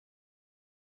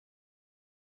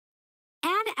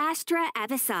Astra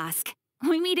Avisask.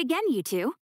 We meet again, you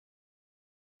two.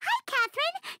 Hi,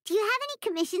 Catherine. Do you have any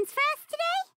commissions for us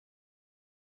today?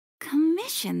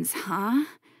 Commissions, huh?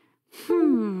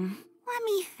 Let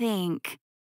me think.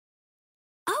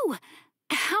 Oh,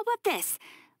 how about this?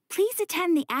 Please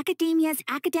attend the Academia's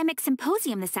Academic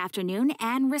Symposium this afternoon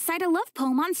and recite a love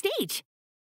poem on stage.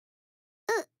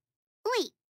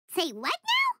 Wait, say what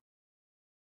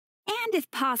now? And if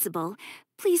possible,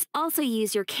 please also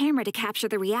use your camera to capture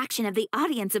the reaction of the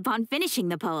audience upon finishing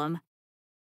the poem.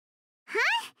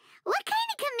 Huh? What kind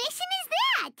of commission is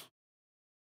that?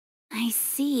 I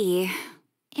see.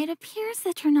 It appears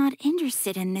that you're not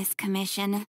interested in this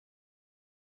commission.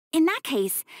 In that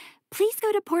case, please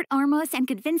go to Port Ormos and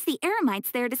convince the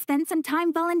Eremites there to spend some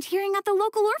time volunteering at the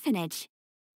local orphanage.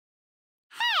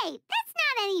 Hey, that's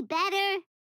not any better.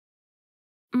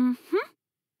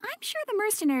 I'm sure the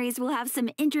mercenaries will have some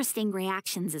interesting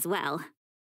reactions as well.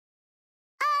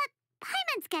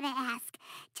 Paimon's gotta ask,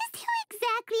 just who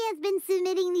exactly has been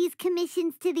submitting these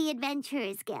commissions to the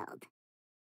Adventurers Guild?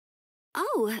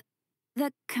 Oh,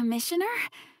 the commissioner?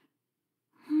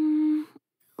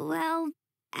 Well,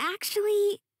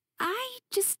 actually, I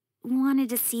just wanted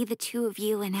to see the two of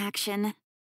you in action.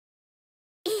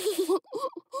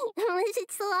 Was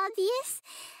it so obvious?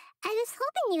 I was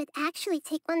hoping you would actually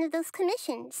take one of those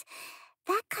commissions.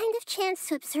 That kind of chance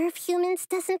to observe humans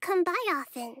doesn't come by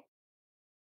often.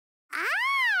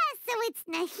 Ah, so it's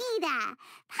Nahida.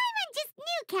 Paimon just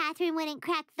knew Catherine wouldn't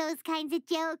crack those kinds of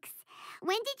jokes.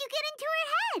 When did you get into her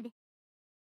head?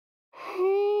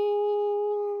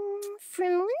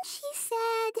 From when she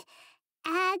said,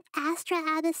 Ad Astra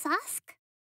Abisask?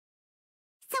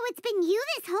 So it's been you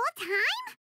this whole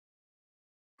time?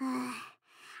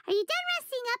 Are you done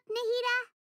resting up, Nahida?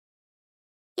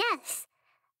 Yes.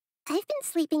 I've been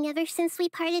sleeping ever since we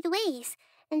parted ways,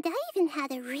 and I even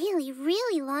had a really,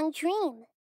 really long dream.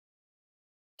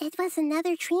 It was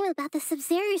another dream about the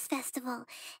Sumeru's festival,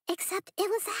 except it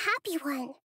was a happy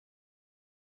one.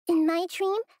 In my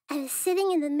dream, I was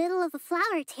sitting in the middle of a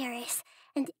flower terrace,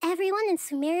 and everyone in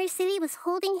Sumeru City was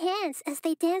holding hands as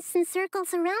they danced in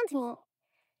circles around me.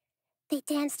 They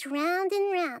danced round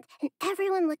and round, and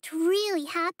everyone looked really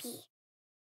happy.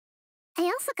 I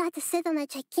also got to sit on a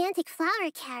gigantic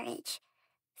flower carriage.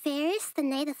 Ferris, the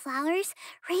Knight of Flowers,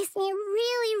 raised me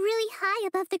really, really high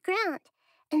above the ground,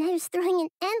 and I was throwing an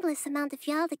endless amount of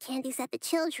Yalda candies at the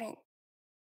children.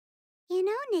 You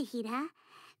know, Nahida,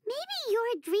 maybe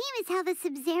your dream is how the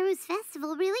Sumeru's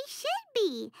festival really should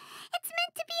be. It's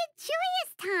meant to be a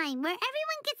joyous time where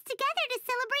everyone gets together to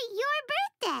celebrate your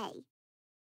birthday.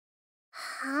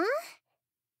 Huh?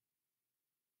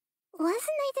 Wasn't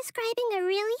I describing a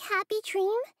really happy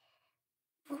dream?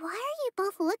 Why are you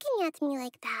both looking at me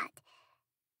like that?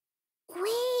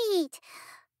 Wait,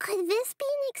 could this be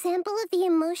an example of the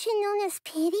emotion known as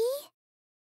pity?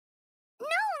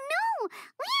 No,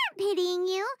 we aren't pitying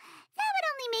you. That would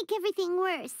only make everything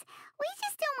worse. We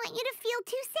just don't want you to feel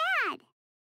too sad.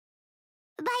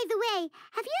 By the way,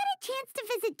 have you had a chance to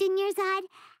visit Dunyarzad?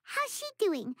 How's she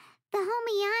doing? The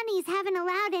Homianis haven't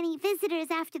allowed any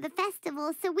visitors after the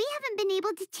festival, so we haven't been able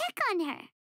to check on her.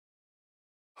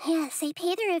 Yes, I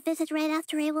paid her a visit right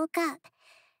after I woke up.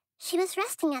 She was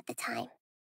resting at the time.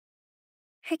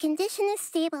 Her condition is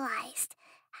stabilized.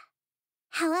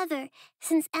 However,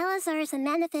 since Elazar is a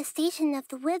manifestation of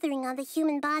the withering on the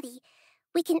human body,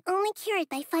 we can only cure it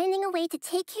by finding a way to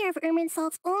take care of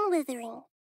Irminsol's own withering.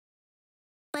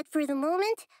 But for the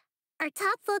moment, our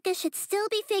top focus should still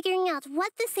be figuring out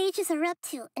what the sages are up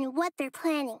to and what they're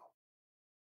planning.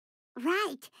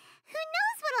 Right. Who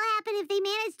knows what'll happen if they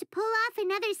manage to pull off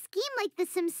another scheme like the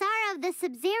Samsara of the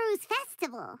Sumeru's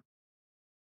festival?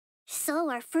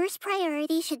 So our first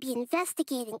priority should be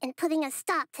investigating and putting a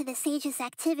stop to the sages'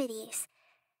 activities.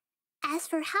 As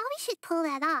for how we should pull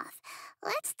that off,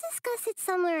 let's discuss it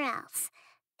somewhere else.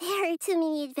 There are too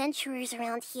many adventurers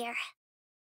around here.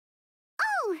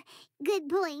 Oh, good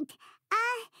point.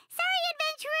 Sorry,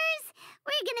 adventurers.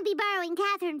 We're gonna be borrowing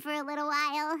Catherine for a little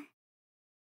while.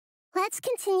 Let's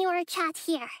continue our chat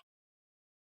here.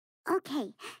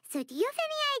 Okay, so do you have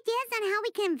any ideas on how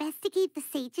we can investigate the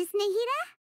sages, Nahida?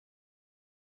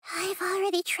 I've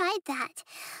already tried that,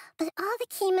 but all the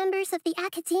key members of the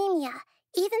Academia,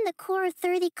 even the core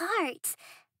 30 guards,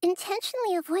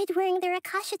 intentionally avoid wearing their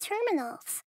Akasha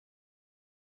terminals.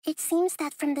 It seems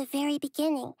that from the very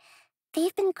beginning,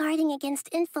 they've been guarding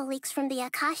against info leaks from the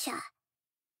Akasha.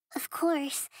 Of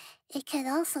course, it could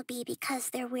also be because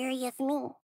they're wary of me.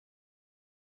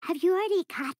 Have you already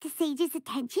caught the sage's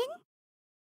attention?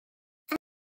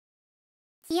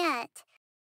 Yet.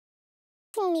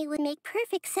 Me would make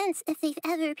perfect sense if they've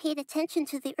ever paid attention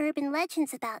to the urban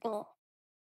legends about me.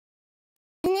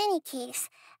 In any case,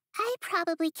 I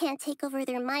probably can't take over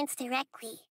their minds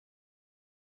directly.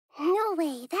 No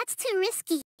way, that's too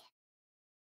risky.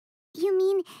 You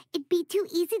mean it'd be too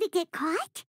easy to get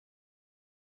caught?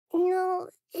 No,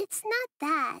 it's not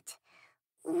that.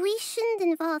 We shouldn't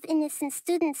involve innocent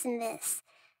students in this.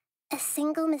 A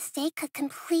single mistake could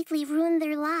completely ruin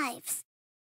their lives.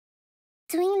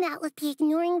 Doing that would be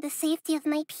ignoring the safety of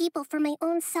my people for my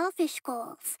own selfish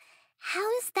goals. How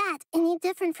is that any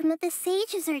different from what the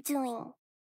sages are doing?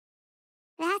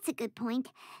 That's a good point.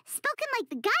 Spoken like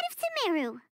the god of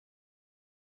Sumeru.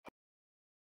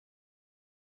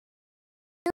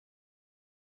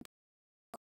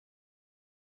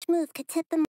 Move could tip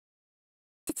them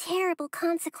to terrible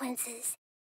consequences.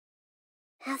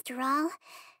 After all,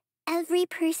 every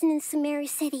person in Sumeru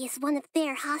City is one of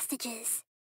their hostages.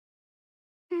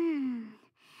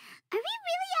 Are we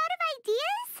really out of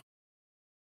ideas?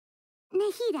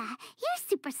 Nahida, you're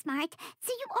super smart,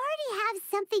 so you already have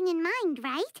something in mind,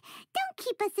 right? Don't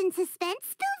keep us in suspense.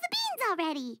 Spill the beans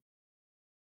already.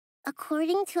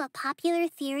 According to a popular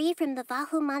theory from the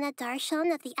Vahumana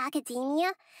Darshan of the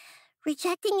Academia,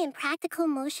 rejecting impractical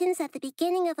motions at the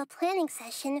beginning of a planning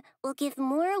session will give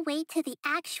more weight to the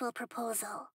actual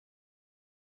proposal.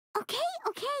 Okay,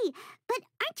 but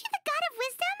aren't you the god of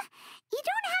wisdom? You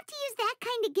don't have to use that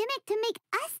kind of gimmick to make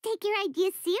us take your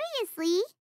ideas seriously.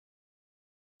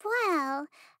 Well,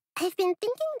 I've been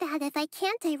thinking that if I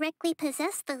can't directly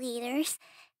possess the leaders,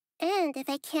 and if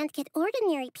I can't get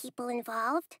ordinary people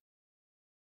involved,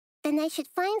 then I should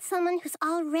find someone who's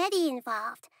already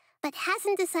involved, but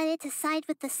hasn't decided to side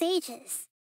with the sages.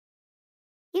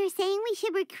 You're saying we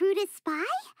should recruit a spy?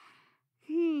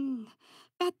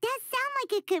 That does sound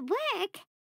like it could work.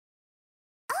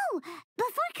 Oh,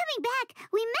 before coming back,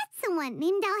 we met someone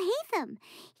named Alhaitham.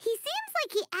 He seems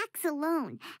like he acts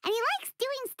alone, and he likes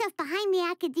doing stuff behind the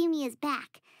Academia's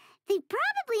back. They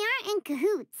probably aren't in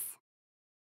cahoots.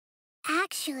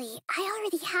 Actually, I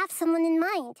already have someone in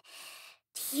mind.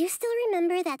 Do you still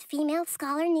remember that female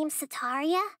scholar named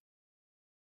Sataria?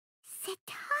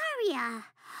 Sataria.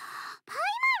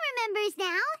 Paimon remembers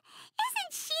now.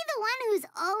 Isn't she the one who's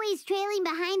always trailing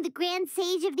behind the Grand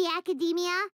Sage of the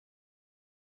Academia?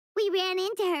 We ran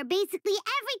into her basically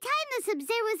every time the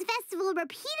Sub-Zero's festival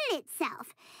repeated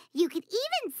itself. You could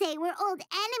even say we're old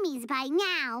enemies by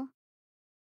now.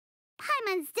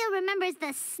 Paimon still remembers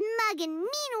the smug and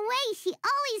mean way she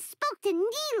always spoke to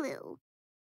Nilu.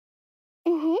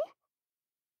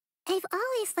 I've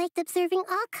always liked observing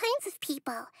all kinds of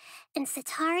people, and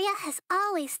Sataria has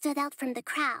always stood out from the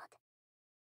crowd.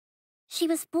 She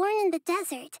was born in the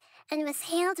desert and was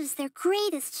hailed as their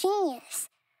greatest genius.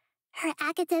 Her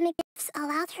academic gifts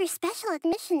allowed her special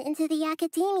admission into the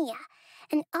academia,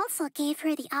 and also gave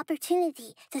her the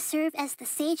opportunity to serve as the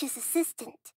sage's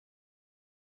assistant.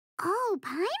 Oh,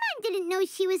 Paimon didn't know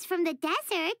she was from the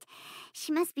desert.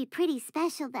 She must be pretty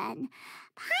special then.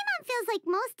 Paimon feels like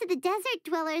most of the desert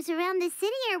dwellers around the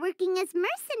city are working as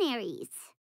mercenaries.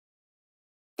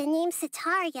 The name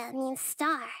Sataria means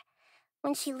star.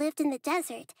 When she lived in the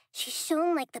desert, she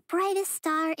shone like the brightest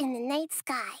star in the night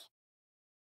sky.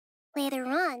 Later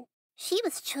on, she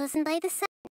was chosen by the sun.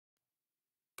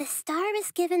 The star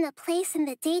was given a place in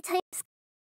the daytime sky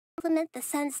to complement the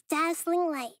sun's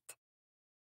dazzling light.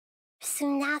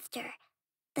 Soon after,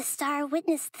 the star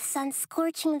witnessed the sun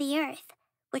scorching the earth,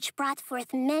 which brought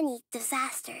forth many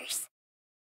disasters.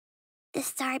 The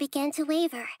star began to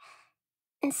waver.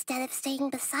 Instead of staying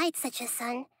beside such a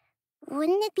sun,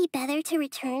 wouldn't it be better to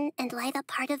return and light up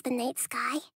part of the night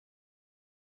sky?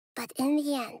 But in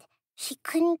the end, she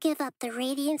couldn't give up the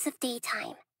radiance of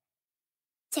daytime.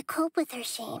 To cope with her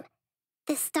shame,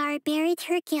 the star buried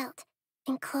her guilt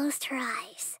and closed her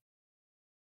eyes.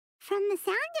 From the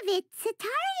sound of it,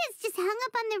 Sataria's just hung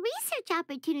up on the research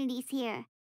opportunities here.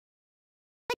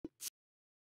 But she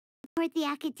support the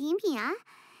academia.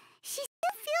 She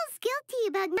still feels guilty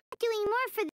about not doing more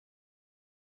for the...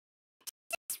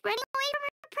 She's just running away from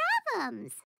her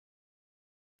problems.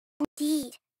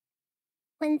 Indeed.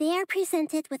 When they are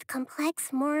presented with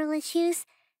complex moral issues,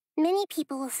 many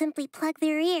people will simply plug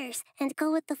their ears and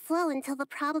go with the flow until the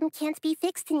problem can't be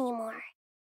fixed anymore.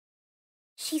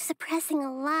 She's suppressing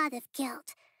a lot of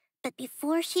guilt, but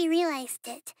before she realized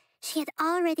it, she had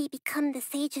already become the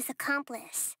sage's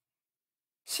accomplice.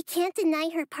 She can't deny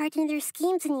her part in their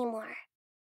schemes anymore.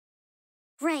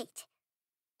 Right.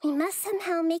 We must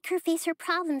somehow make her face her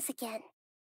problems again.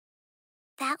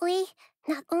 That way,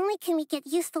 not only can we get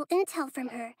useful intel from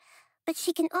her, but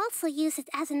she can also use it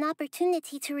as an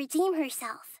opportunity to redeem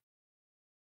herself.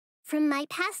 From my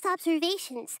past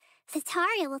observations,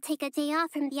 Sataria will take a day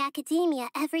off from the academia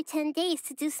every 10 days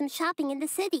to do some shopping in the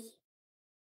city.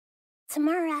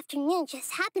 Tomorrow afternoon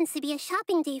just happens to be a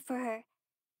shopping day for her.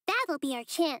 That'll be our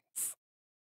chance.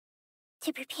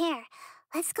 To prepare,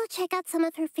 let's go check out some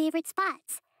of her favorite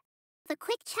spots. Have a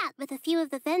quick chat with a few of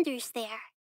the vendors there.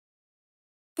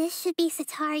 This should be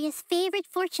Sataria's favorite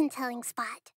fortune-telling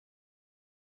spot.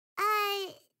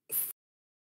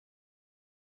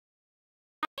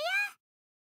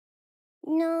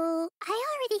 No, I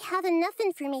already have enough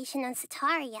information on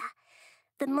Sataria.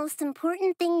 The most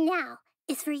important thing now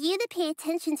is for you to pay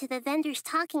attention to the vendor's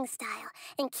talking style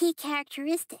and key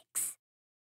characteristics.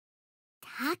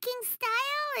 Talking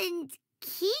style and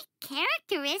key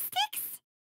characteristics?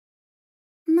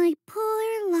 My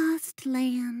poor lost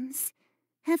lambs,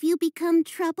 have you become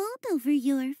troubled over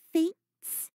your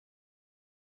fates?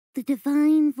 The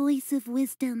divine voice of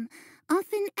wisdom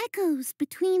often echoes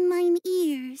between mine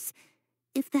ears.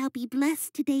 If thou be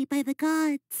blessed today by the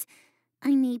gods,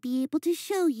 I may be able to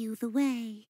show you the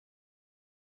way.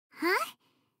 Huh?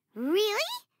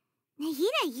 Really?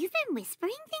 Nahida, you've been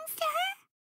whispering things to her?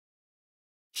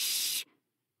 Shh.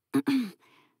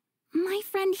 My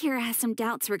friend here has some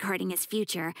doubts regarding his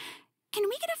future. Can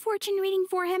we get a fortune reading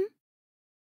for him?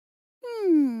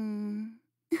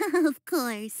 Of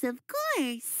course, of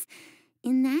course.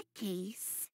 In that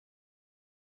case...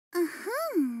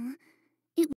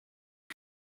 It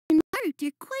would art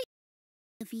are quite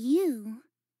of you.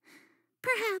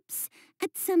 Perhaps,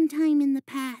 at some time in the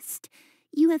past,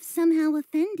 you have somehow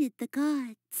offended the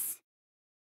gods.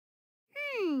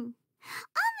 Only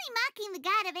mocking the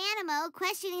god of Animo,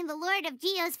 questioning the lord of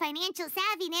Geo's financial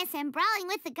savviness, and brawling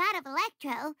with the god of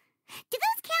Electro. Do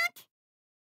those count?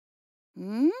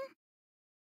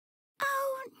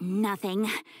 Oh, nothing.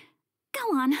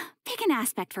 Go on, pick an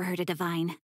aspect for her to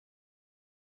divine.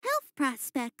 Health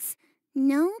prospects,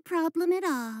 no problem at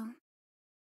all.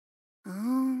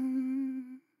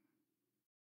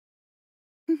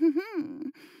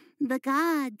 The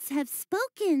gods have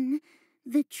spoken.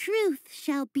 The truth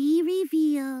shall be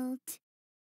revealed.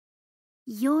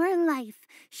 Your life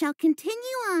shall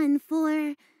continue on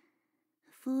for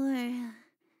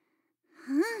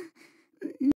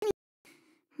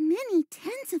many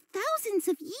tens of thousands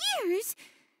of years.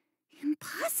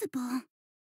 Impossible.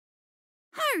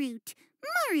 Harut,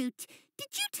 Marut,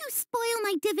 did you two spoil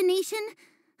my divination?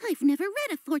 I've never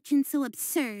read a fortune so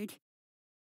absurd.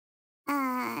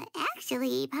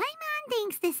 Actually, Paimon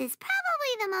thinks this is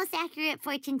probably the most accurate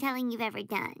fortune-telling you've ever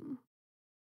done.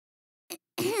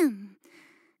 I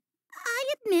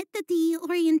admit that the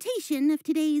orientation of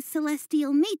today's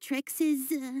celestial matrix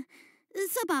is,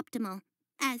 suboptimal.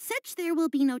 As such, there will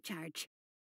be no charge.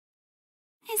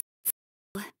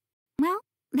 Well,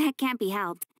 that can't be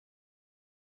helped.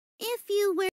 If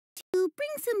you were to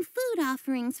bring some food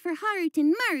offerings for Harut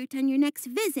and Marut on your next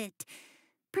visit,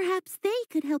 perhaps they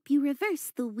could help you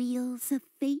reverse the wheels of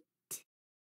fate.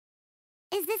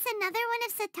 Is this another one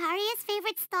of Sataria's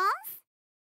favorite stalls?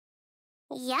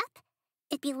 Yep,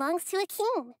 it belongs to a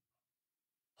king.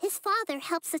 His father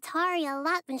helped Sataria a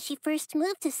lot when she first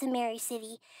moved to Sumeru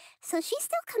City, so she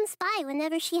still comes by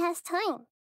whenever she has time.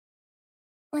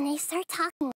 When I start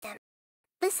talking with them,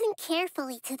 listen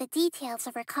carefully to the details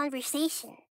of our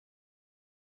conversation.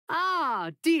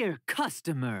 Ah, dear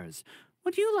customers,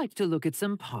 would you like to look at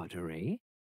some pottery?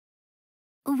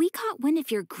 We caught wind of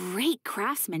your great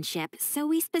craftsmanship, so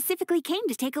we specifically came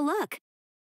to take a look.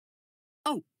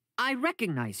 Oh, I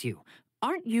recognize you.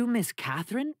 Aren't you Miss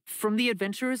Catherine from the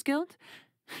Adventurers Guild?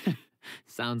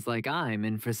 Sounds like I'm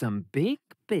in for some big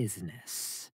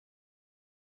business.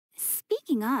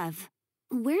 Speaking of,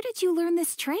 where did you learn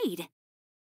this trade?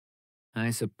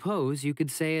 I suppose you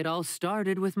could say it all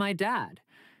started with my dad.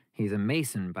 He's a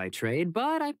mason by trade,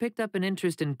 but I picked up an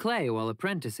interest in clay while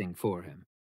apprenticing for him.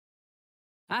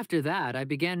 After that, I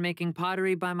began making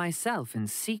pottery by myself in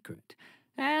secret,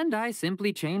 and I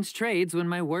simply changed trades when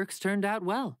my works turned out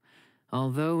well.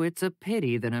 Although it's a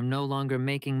pity that I'm no longer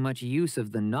making much use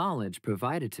of the knowledge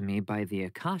provided to me by the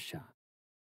Akasha.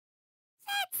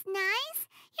 That's nice.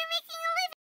 You're making a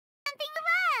living, something you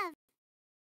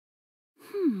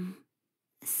love.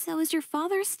 So is your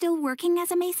father still working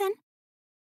as a mason?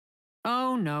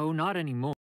 Oh no, not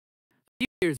anymore. A few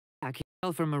years back, he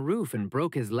fell from a roof and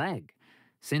broke his leg.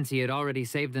 Since he had already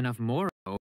saved enough more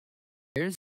over the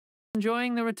years, he's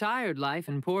enjoying the retired life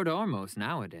in Port Ormos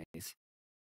nowadays.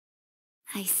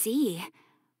 I see.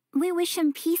 We wish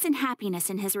him peace and happiness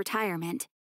in his retirement.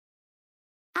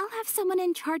 I'll have someone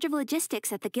in charge of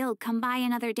logistics at the guild come by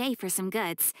another day for some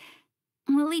goods.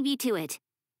 We'll leave you to it.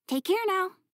 Take care now.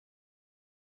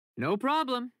 No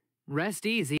problem. Rest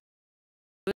easy.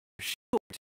 Sure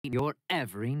to meet your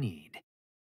every need.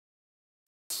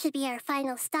 Should be our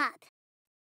final stop.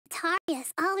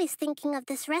 Taria's always thinking of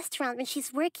this restaurant when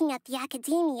she's working at the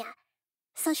academia,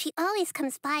 so she always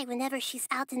comes by whenever she's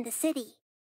out in the city.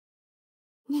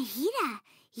 Nahida,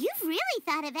 you've really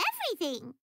thought of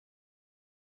everything.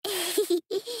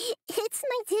 It's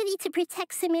my duty to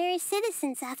protect Sumeru's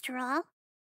citizens, after all.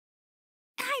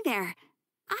 Hi there.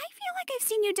 I feel like I've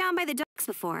seen you down by the docks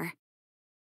before.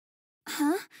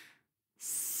 Huh?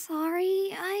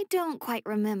 Sorry, I don't quite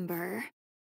remember.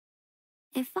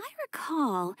 If I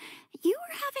recall, you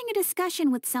were having a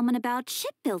discussion with someone about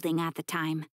shipbuilding at the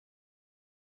time.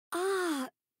 Ah,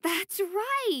 that's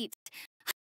right.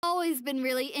 I've always been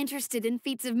really interested in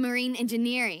feats of marine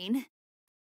engineering.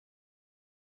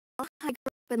 I grew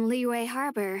up in Liyue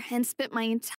Harbor and spent my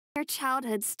entire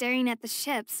childhood staring at the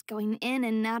ships going in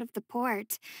and out of the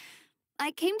port.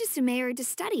 I came to Sumeru to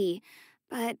study,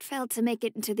 but failed to make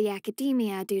it into the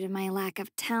academia due to my lack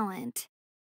of talent.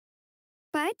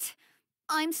 But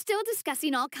I'm still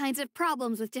discussing all kinds of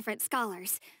problems with different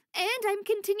scholars, and I'm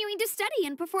continuing to study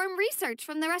and perform research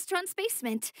from the restaurant's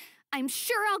basement. I'm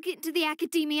sure I'll get into the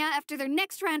academia after their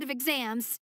next round of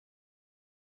exams.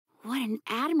 What an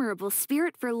admirable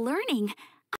spirit for learning.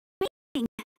 Amazing.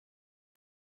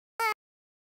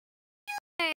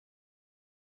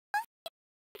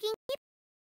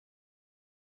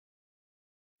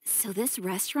 So this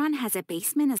restaurant has a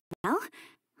basement as well?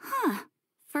 Huh.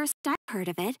 First I've heard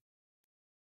of it.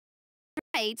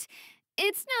 Right.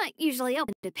 It's not usually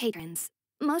open to patrons.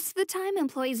 Most of the time,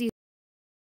 employees use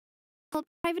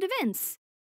private events.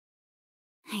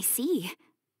 I see.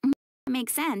 That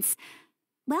makes sense.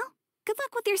 Well, good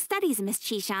luck with your studies, Miss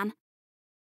Chishan.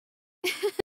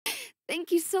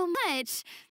 Thank you so much.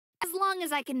 As long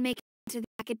as I can make it into the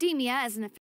academia as an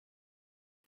official,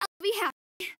 I'll be happy.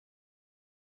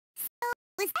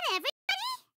 Was that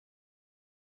everybody?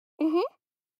 Mm-hmm.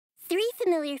 3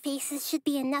 familiar faces should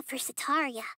be enough for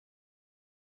Sataria.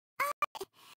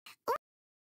 The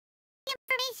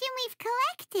information we've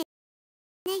collected.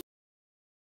 You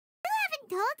haven't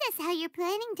told us how you're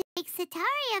planning to make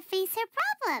Sataria face her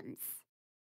problems.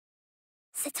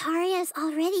 Sataria is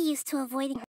already used to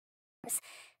avoiding her problems,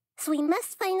 so we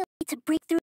must find a way to break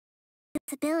through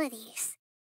its abilities.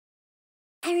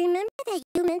 I remember that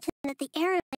you mentioned that the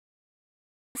arrow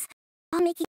was all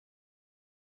making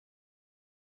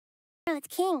its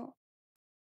king.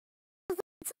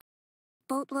 It's a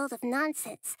boatload of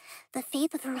nonsense. The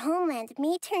faith of her homeland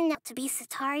may turn out to be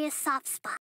Sataria's soft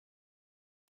spot.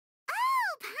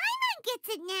 Oh, Paimon gets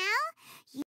it now.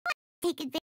 You want to take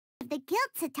advantage of the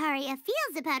guilt Sataria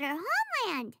feels about her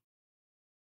homeland.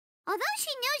 Although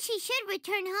she knows she should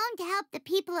return home to help the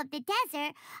people of the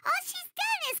desert, all she's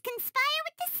done is conspire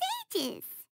with the sages.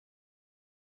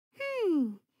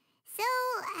 So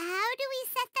how do we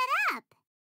set that up?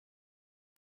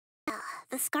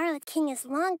 The Scarlet King is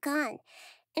long gone,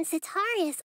 and Sataria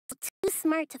is too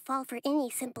smart to fall for any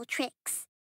simple tricks.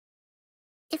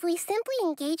 If we simply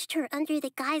engaged her under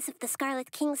the guise of the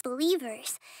Scarlet King's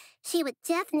believers, she would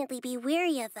definitely be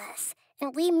weary of us,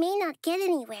 and we may not get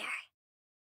anywhere.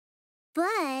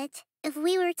 But if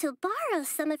we were to borrow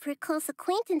some of her close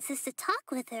acquaintances to talk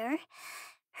with her,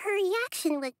 her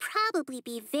reaction would probably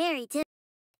be very different.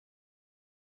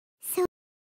 So,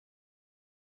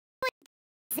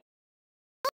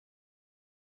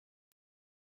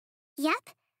 yep.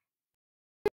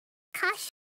 Caution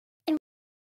and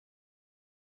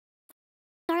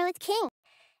Scarlet King,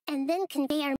 and then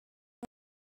convey our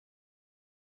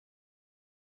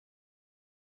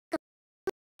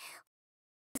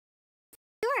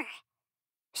sure.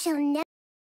 She'll never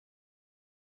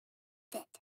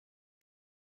it.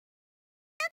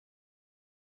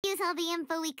 Use all the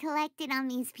info we collected on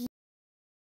these people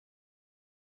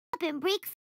up and break.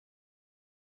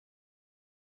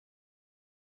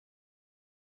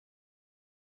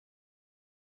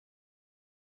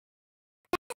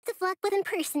 Best of luck with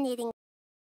impersonating.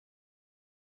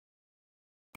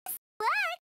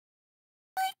 What?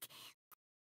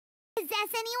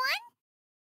 Possess anyone?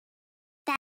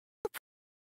 That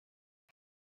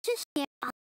just share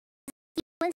all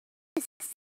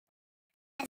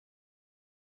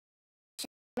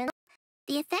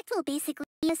the effect will basically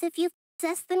be as if you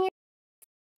possess them yourself.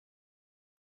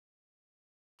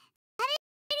 That is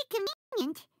pretty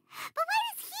convenient. But why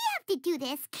does he have to do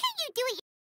this? Can't you do it?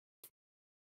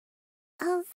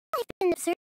 Although I've been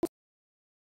observing,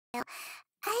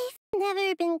 I've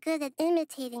never been good at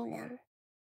imitating them.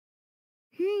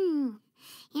 You're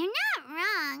not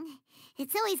wrong.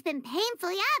 It's always been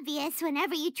painfully obvious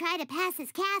whenever you try to pass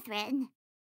as Catherine.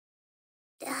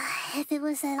 If it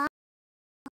was at all,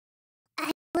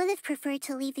 I would have preferred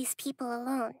to leave these people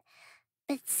alone.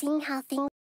 But seeing how things,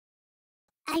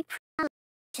 I probably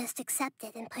just accept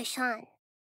it and push on.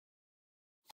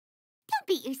 Don't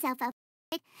beat yourself up.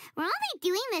 We're only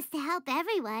doing this to help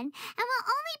everyone, and we'll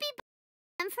only be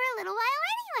them for a little while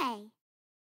anyway.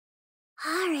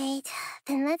 Alright,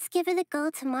 then let's give it a go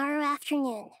tomorrow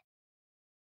afternoon.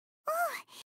 Ooh.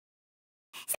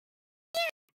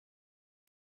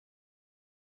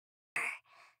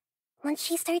 Once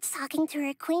she starts talking to her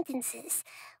acquaintances,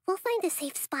 we'll find a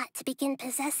safe spot to begin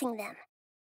possessing them.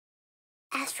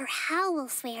 As for how we'll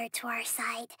sway her to our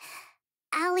side,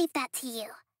 I'll leave that to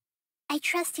you. I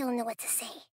trust you'll know what to say.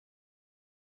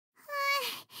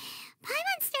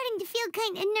 Paimon's starting to feel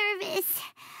kind of nervous.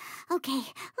 Okay,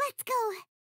 let's go.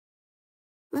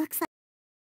 Looks like...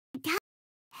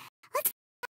 Let's...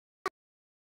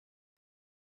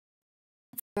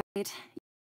 Right.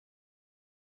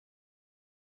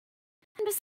 And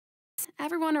besides,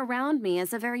 everyone around me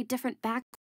has a very different background.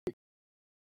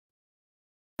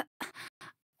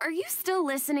 Are you still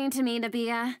listening to me,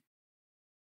 Nabia?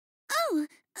 Oh,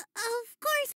 of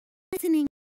course I'm listening.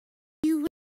 You were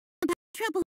about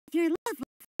trouble with your love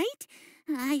life, right?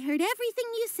 I heard everything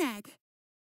you said.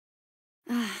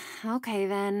 Okay,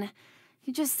 then.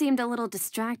 You just seemed a little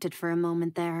distracted for a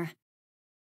moment there.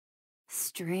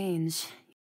 Strange.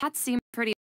 That seemed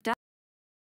pretty up.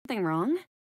 Something wrong?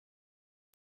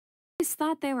 I always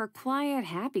thought they were quiet,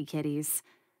 happy kitties.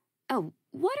 Oh,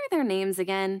 what are their names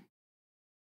again?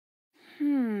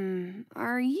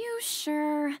 Are you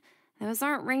sure? Those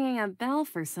aren't ringing a bell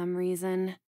for some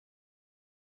reason.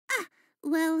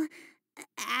 Well,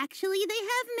 actually they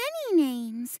have many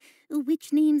names.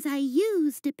 Which names I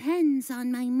use depends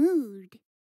on my mood.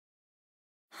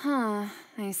 Huh,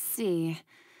 I see.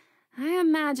 I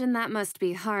imagine that must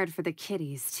be hard for the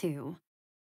kitties, too.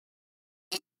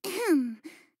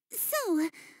 So,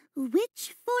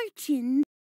 which fortune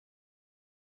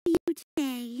do you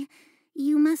today?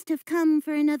 You must have come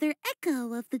for another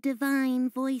echo of the divine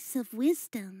voice of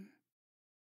wisdom.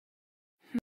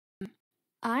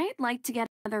 I'd like to get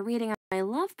another reading on my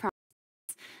love process,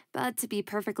 but to be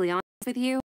perfectly honest with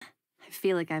you, I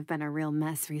feel like I've been a real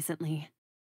mess recently.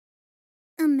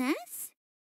 A mess?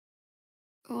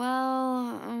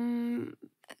 Well,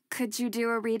 could you do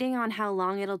a reading on how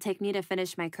long it'll take me to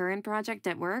finish my current project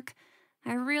at work?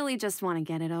 I really just want to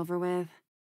get it over with.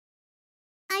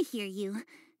 I hear you.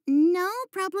 No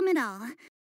problem at all.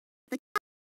 The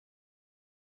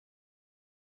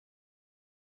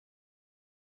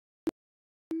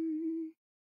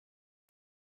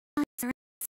gods are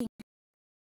asking.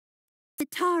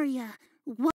 Zetaria,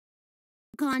 why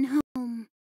have you gone home?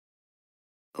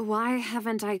 Why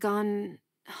haven't I gone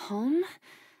home?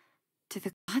 Do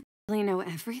the gods really know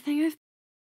everything I've...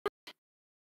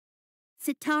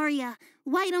 Zetaria,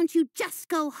 why don't you just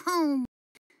go home?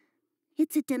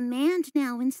 It's a demand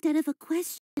now instead of a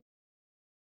question.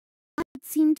 I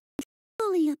seemed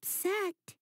truly upset.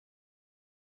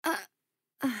 Oh,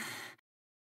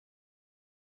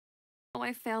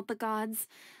 I failed the gods.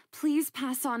 Please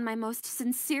pass on my most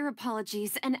sincere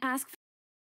apologies and ask for...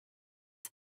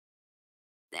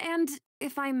 And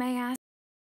if I may ask,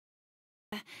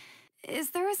 is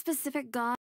there a specific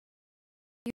god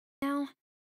now?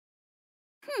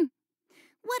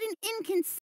 What an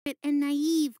inconsiderate and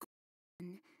naive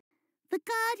question. The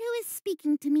god who is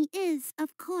speaking to me is,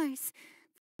 of course,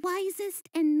 the wisest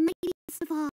and mightiest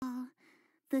of all,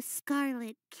 the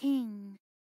Scarlet King.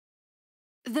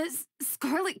 The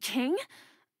Scarlet King?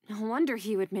 No wonder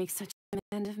he would make such a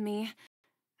demand of me.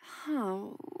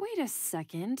 Oh, wait a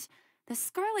second. The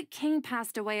Scarlet King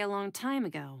passed away a long time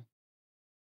ago.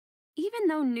 Even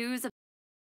though news of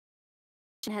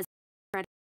has spread,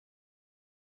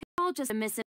 it's all just a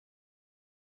misinformation.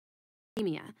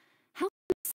 How can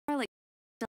the Scarlet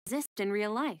King still exist in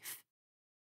real life?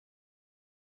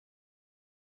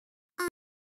 I'm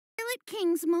the Scarlet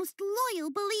King's most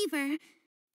loyal believer.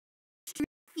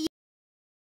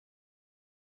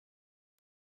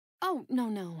 Oh,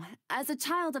 no. As a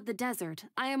child of the desert,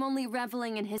 I am only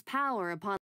reveling in his power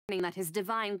upon learning that his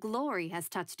divine glory has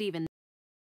touched even...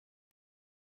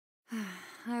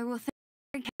 I will think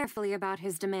very carefully about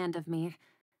his demand of me.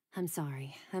 I'm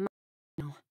sorry. I must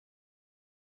know.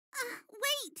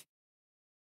 Wait!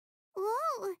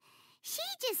 Whoa, she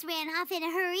just ran off in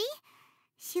a hurry.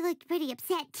 She looked pretty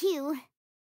upset, too.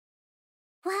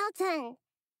 Well done.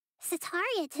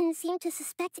 Zetaria didn't seem to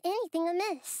suspect anything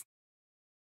amiss.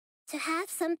 To have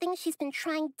something she's been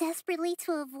trying desperately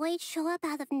to avoid show up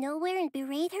out of nowhere and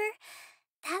berate her,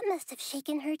 that must have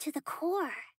shaken her to the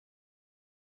core.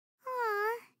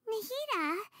 Aw,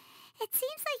 Nahida, it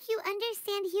seems like you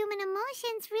understand human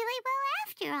emotions really well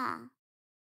after all.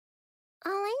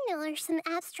 All I know are some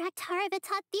abstract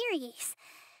Harvard-taught theories.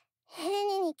 In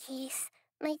any case,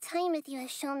 my time with you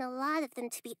has shown a lot of them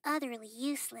to be utterly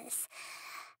useless.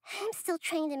 I'm still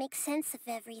trying to make sense of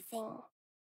everything.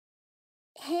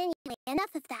 Anyway,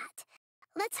 enough of that.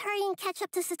 Let's hurry and catch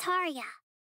up to Sataria.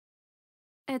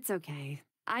 It's okay.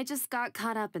 I just got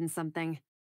caught up in something.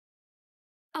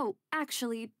 Oh,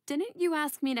 actually, didn't you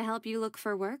ask me to help you look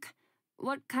for work?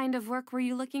 What kind of work were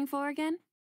you looking for again?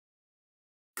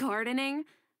 Gardening?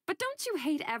 But don't you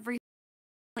hate every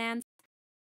plants?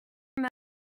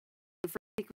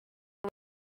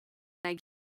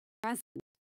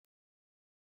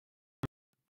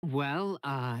 Well,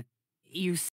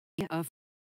 you see,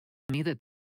 me that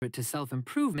to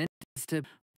self-improvement is to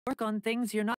work on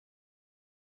things you're not.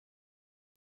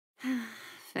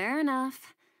 Fair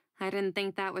enough. I didn't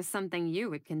think that was something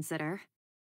you would consider.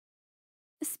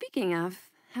 Speaking of,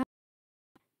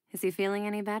 is he feeling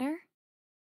any better?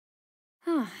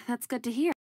 Oh, that's good to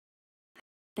hear.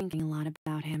 Thinking a lot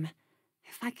about him.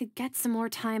 If I could get some more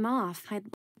time off, I'd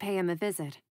pay him a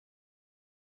visit.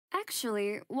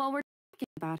 Actually, while we're talking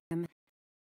about him,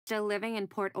 still living in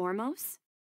Port Ormos?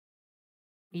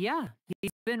 Yeah,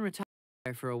 he's been retired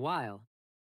there for a while.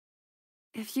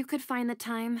 If you could find the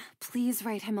time, please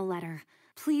write him a letter.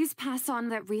 Please pass on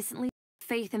that recently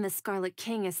faith in the Scarlet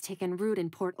King has taken root in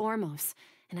Port Ormos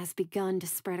and has begun to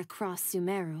spread across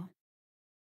Sumeru.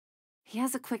 He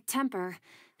has a quick temper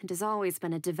and has always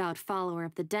been a devout follower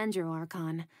of the Dendro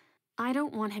Archon. I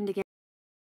don't want him to get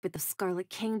with the Scarlet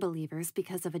King believers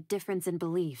because of a difference in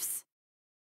beliefs.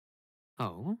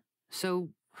 Oh? So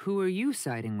who are you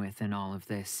siding with in all of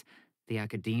this? The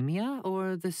Academia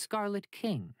or the Scarlet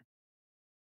King?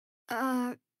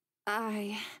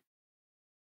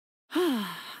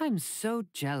 I'm so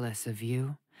jealous of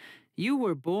you. You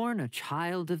were born a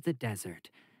child of the desert,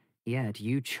 yet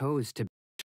you chose to be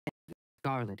the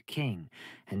Scarlet King,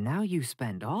 and now you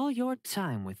spend all your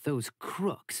time with those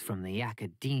crooks from the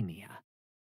Academia.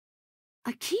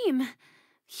 Akeem,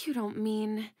 you don't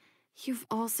mean you've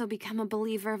also become a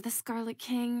believer of the Scarlet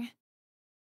King?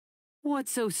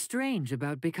 What's so strange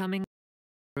about becoming a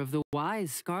believer of the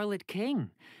wise Scarlet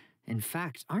King? In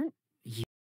fact, aren't you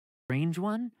the strange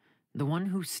one? The one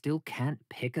who still can't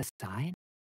pick a side?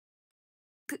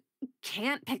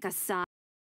 Can't pick a side?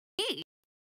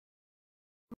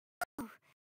 No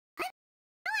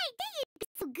idea you'd be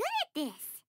so good at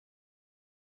this.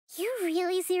 You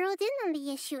really zeroed in on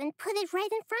the issue and put it right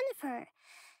in front of her.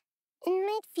 It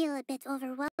might feel a bit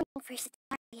overwhelming for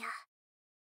Sataria.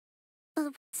 But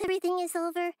once everything is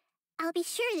over, I'll be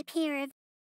sure to pay her a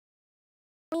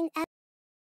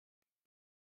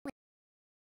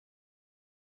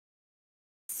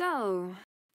So,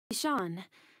 Sean,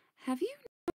 have you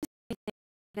noticed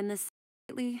anything in this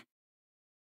lately?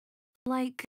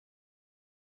 Like,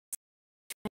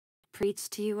 preach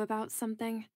to you about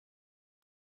something?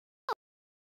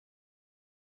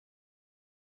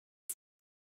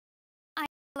 I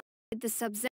the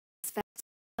Sub-Zero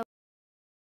festival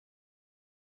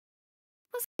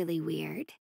was really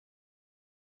weird.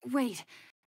 Wait,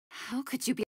 how could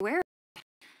you be aware of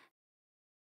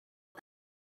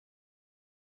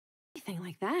anything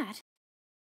like that?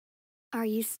 Are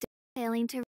you still failing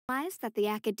to realize that the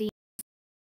Academia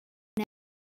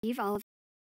leave all of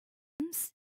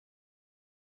things?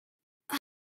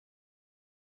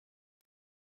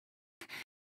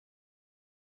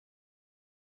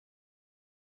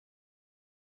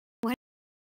 What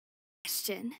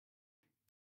question?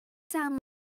 Sound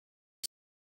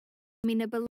like a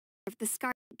believer of the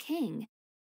Scarlet King.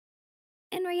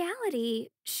 In reality,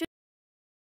 should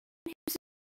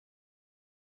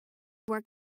work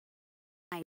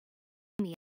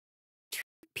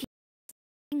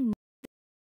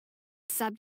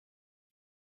sub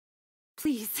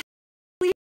Please,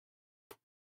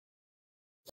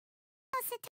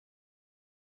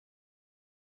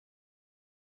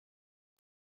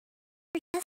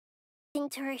 thing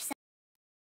to herself.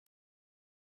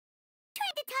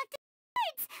 Trying to talk to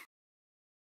birds.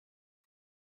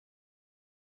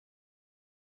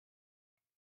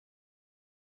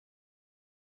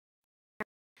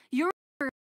 your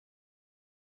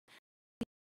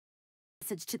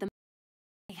message to the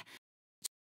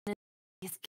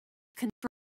is control.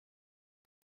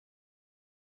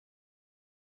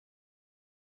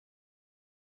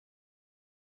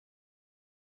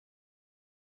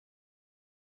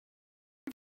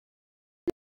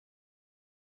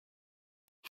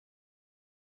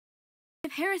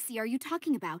 What heresy are you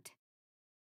talking about?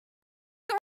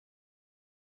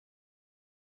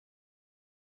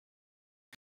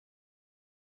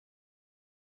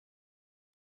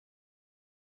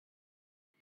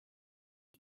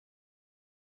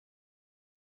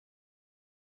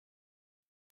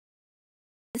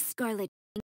 Scarlet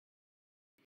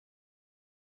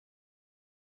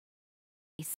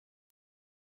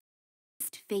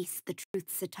face the truth,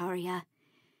 Sataria.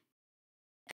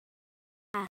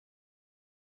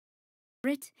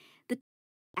 The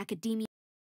academia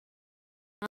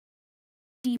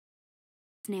deep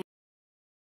snare.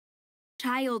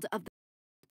 Child of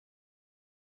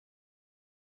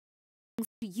the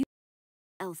to you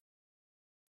else.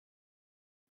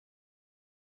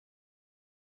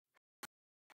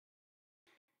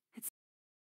 It's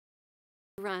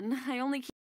run. I only keep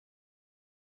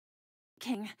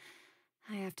King.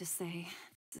 I have to say.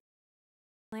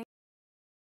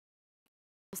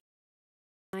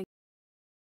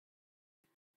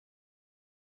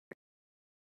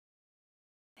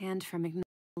 And from ignoring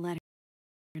the letter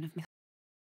of me.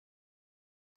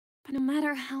 But no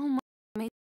matter how much I may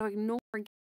ignore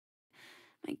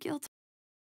my guilt,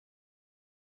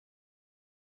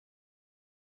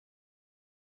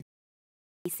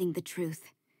 Facing the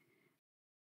truth.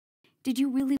 Did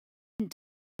you really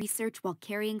research while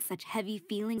carrying such heavy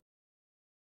feelings?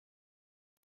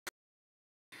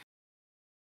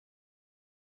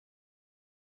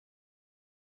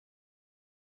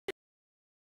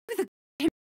 with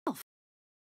himself.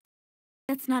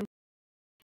 That's not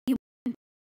you.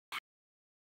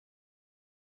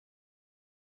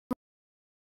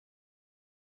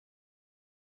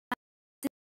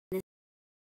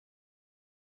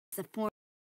 It's a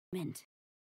formant.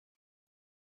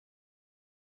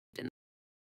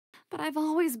 But I've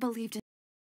always believed in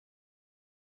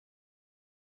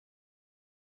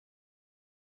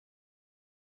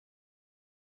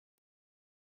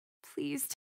please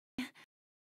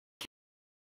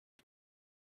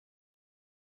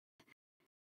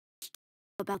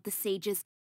About the sages.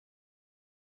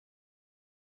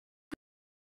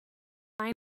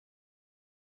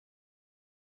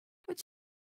 which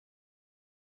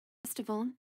festival,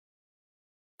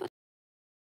 but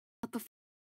the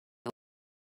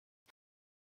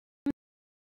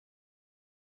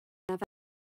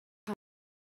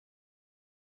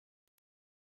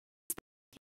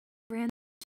grand.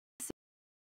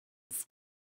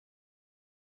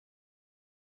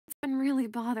 It's been really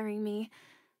bothering me.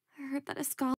 I heard that a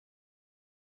scholar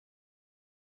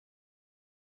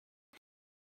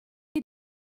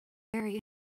very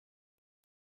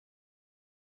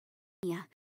Yeah.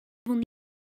 Will need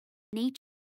nature.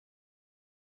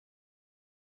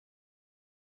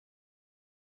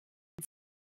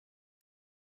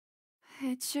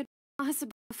 it should be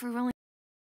possible for willing.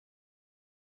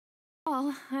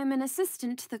 Well, I'm an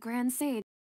assistant to the Grand Sage.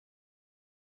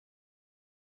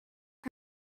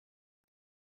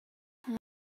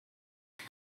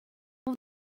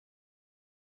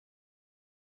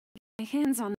 My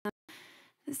hands on them.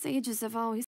 The sages have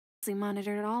always closely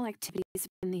monitored all activities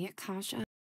in the Akasha.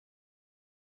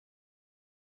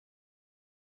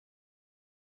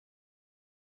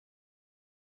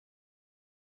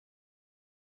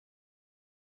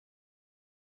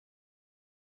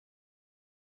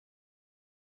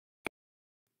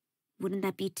 Wouldn't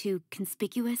that be too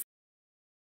conspicuous?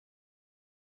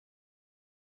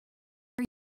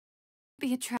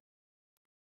 Be a trap.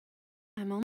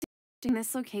 I'm only selecting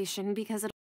this location because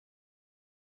it.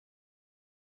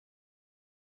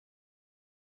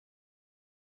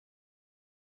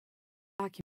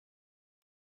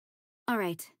 All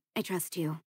right, I trust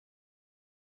you.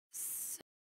 So,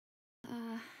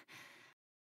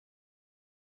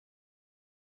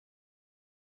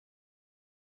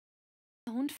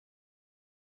 don't.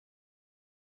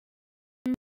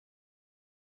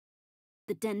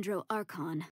 The Dendro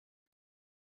Archon.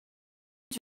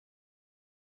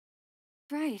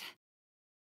 Right.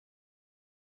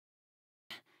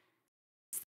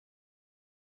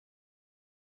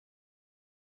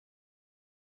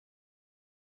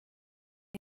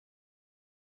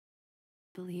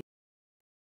 Believe.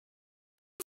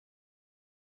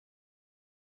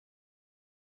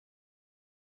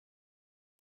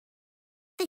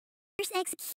 The first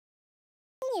execution.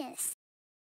 Yes.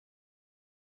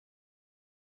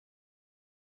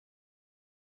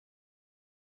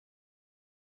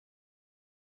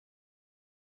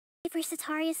 For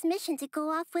Sataria's mission to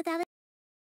go off without a...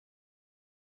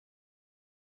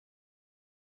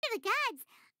 The gods,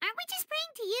 aren't we just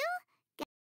praying to you?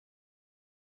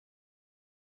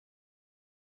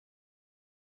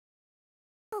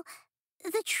 Oh,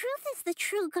 the truth is the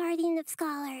true guardian of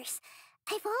scholars.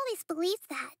 I've always believed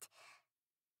that.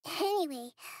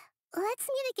 Anyway, let's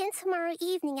meet again tomorrow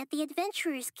evening at the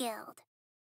Adventurers Guild.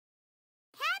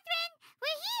 Catherine,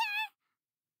 we're here!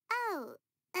 Oh,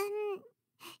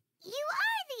 you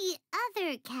are the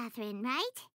other Catherine,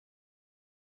 right?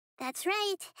 That's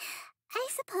right. I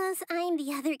suppose I'm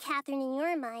the other Catherine in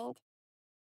your mind.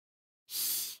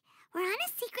 Shh! We're on a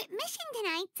secret mission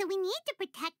tonight, so we need to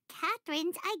protect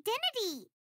Catherine's identity.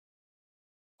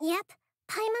 Yep,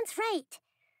 Paimon's right.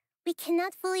 We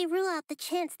cannot fully rule out the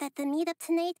chance that the meetup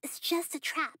tonight is just a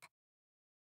trap.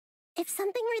 If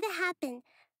something were to happen,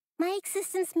 my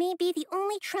existence may be the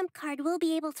only trump card we'll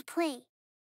be able to play.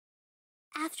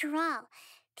 After all,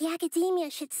 the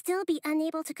academia should still be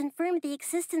unable to confirm the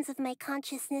existence of my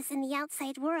consciousness in the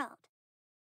outside world.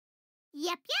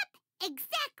 Yep,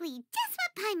 exactly. Just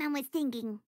what Paimon was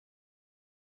thinking.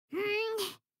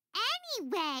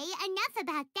 Anyway, enough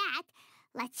about that.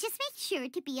 Let's just make sure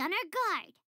to be on our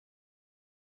guard.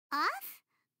 Off?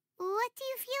 What do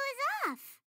you feel is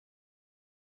off?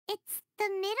 It's the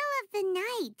middle of the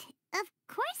night. Of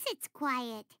course it's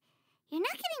quiet. You're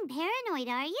not getting paranoid,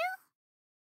 are you?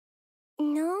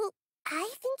 No,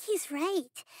 I think he's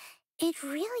right. It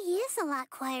really is a lot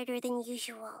quieter than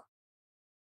usual.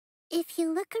 If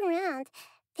you look around,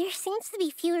 there seems to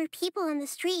be fewer people on the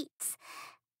streets.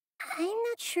 I'm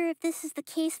not sure if this is the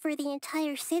case for the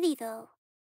entire city, though.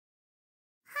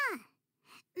 Huh.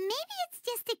 Maybe it's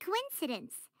just a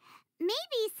coincidence.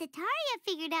 Maybe Sataria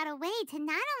figured out a way to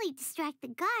not only distract the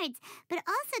guards, but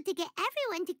also to get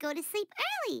everyone to go to sleep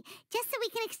early, just so we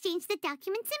can exchange the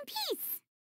documents in peace.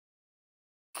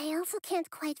 I also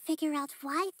can't quite figure out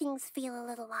why things feel a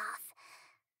little off.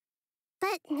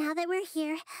 But now that we're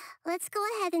here, let's go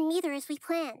ahead and meet her as we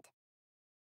planned.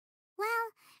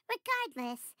 Well,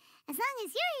 regardless, as long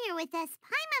as you're here with us,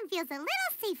 Paimon feels a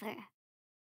little safer.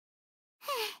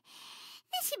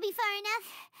 This should be far enough.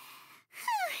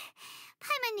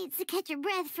 Paimon needs to catch her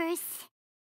breath first.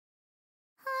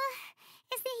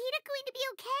 Is Nahida going to be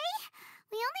okay?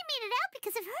 We only made it out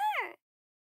because of her.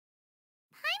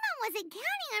 Paimon wasn't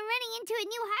counting on running into a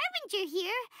new Harbinger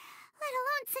here, let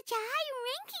alone such a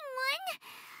high-ranking one.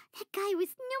 That guy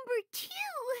was number 2.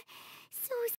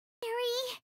 So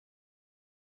scary.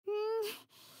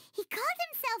 He called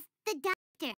himself the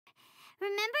Doctor.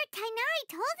 Remember, Tainari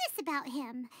told us about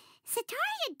him.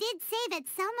 Sataria did say that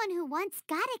someone who once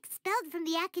got expelled from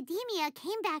the academia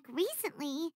came back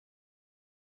recently.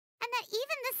 And that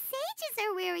even the sages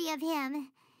are wary of him.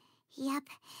 Yep,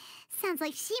 sounds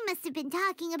like she must have been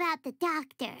talking about the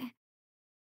Doctor.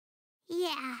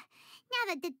 Yeah, now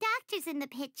that the Doctor's in the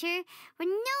picture, we're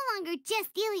no longer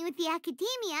just dealing with the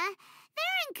academia.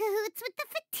 They're in cahoots with the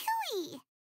Fatui.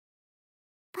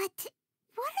 But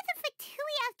what are the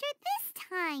Fatui after this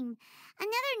time?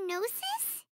 Another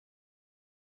Gnosis?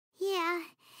 Yeah,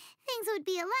 things would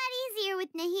be a lot easier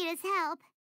with Nahida's help.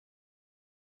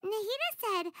 Nahida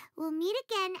said we'll meet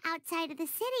again outside of the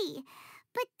city.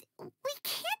 But we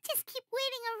can't just keep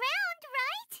waiting around,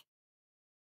 right?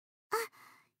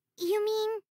 You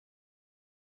mean...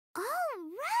 Oh,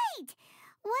 right!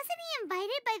 Wasn't he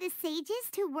invited by the sages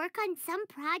to work on some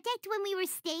project when we were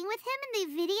staying with him in the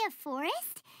Vidia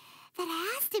Forest? That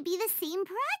has to be the same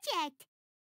project.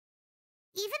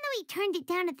 Even though he turned it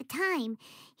down at the time,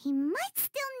 he might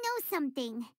still know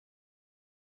something.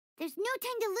 There's no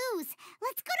time to lose.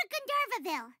 Let's go to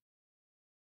Gandharvaville.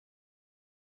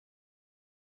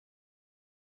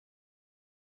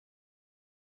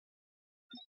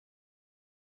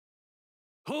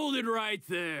 Hold it right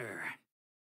there.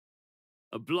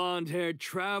 A blonde-haired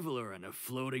traveler and a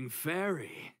floating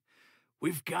fairy.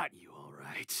 We've got you all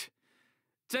right.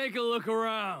 Take a look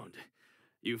around.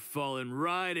 You've fallen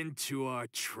right into our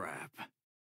trap. Are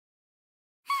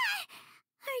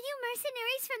you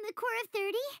mercenaries from the Corps of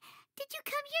 30? Did you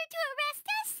come here to arrest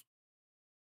us?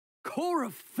 Corps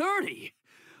of 30?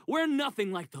 We're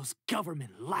nothing like those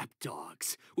government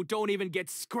lapdogs who don't even get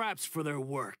scraps for their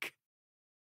work.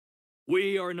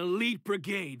 We are an elite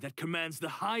brigade that commands the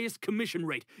highest commission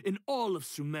rate in all of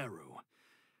Sumeru.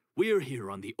 We're here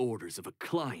on the orders of a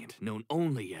client known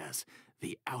only as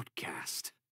the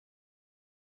Outcast.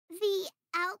 The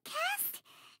Outcast?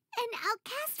 An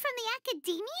outcast from the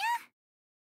academia?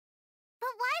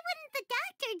 But why wouldn't the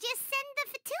Doctor just send the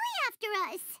Fatui after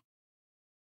us?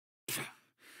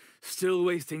 Still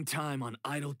wasting time on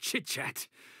idle chit-chat.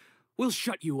 We'll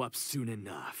shut you up soon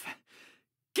enough.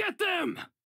 Get them!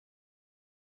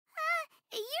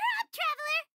 You're up,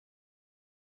 Traveler!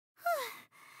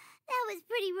 That was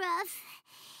pretty rough.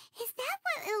 Is that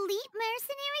what elite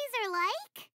mercenaries are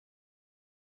like?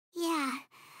 Yeah,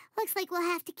 looks like we'll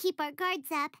have to keep our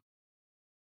guards up.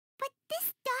 But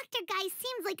this Doctor guy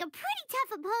seems like a pretty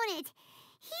tough opponent.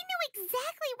 He knew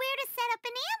exactly where to set up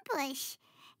an ambush.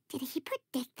 Did he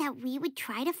predict that we would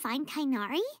try to find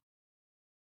Tainari?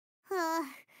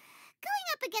 Going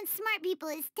up against smart people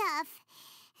is tough.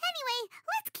 Anyway,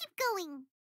 let's keep going.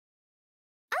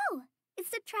 Oh, it's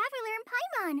the Traveler and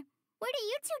Paimon. What are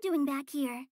you two doing back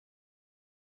here?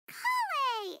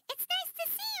 Kale! It's nice to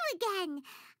see you again.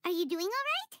 Are you doing all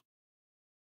right?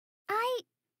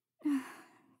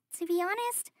 To be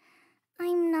honest,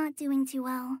 I'm not doing too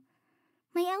well.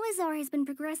 My Elazar has been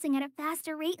progressing at a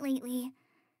faster rate lately.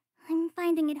 I'm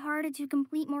finding it harder to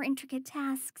complete more intricate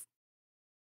tasks.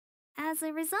 As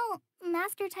a result,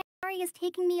 Master Tainari is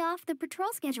taking me off the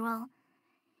patrol schedule.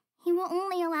 He will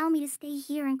only allow me to stay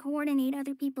here and coordinate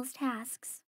other people's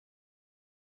tasks.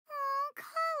 Oh,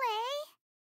 Kale!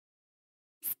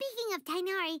 Speaking of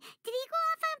Tainari, did he go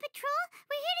off on patrol?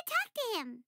 We're here to talk to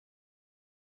him.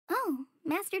 Oh,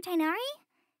 Master Tainari?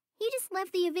 He just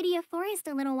left the Avidia Forest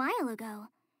a little while ago.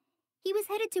 He was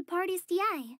headed to Party's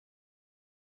DI.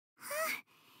 Huh?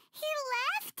 He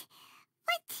left?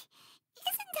 What?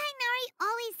 Isn't Tainari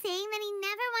always saying that he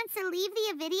never wants to leave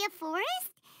the Avidia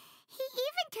Forest? He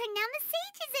even turned down the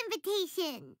Sage's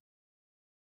invitation.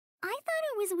 I thought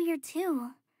it was weird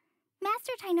too.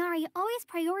 Master Tainari always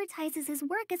prioritizes his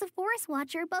work as a forest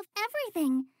watcher above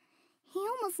everything. He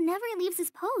almost never leaves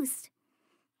his post.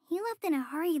 He left in a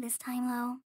hurry this time,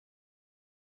 though.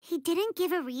 He didn't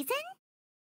give a reason?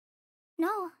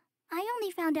 No, I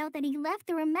only found out that he left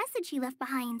through a message he left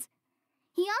behind.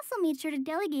 He also made sure to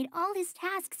delegate all his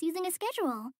tasks using a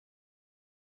schedule.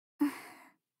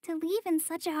 To leave in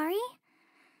such a hurry?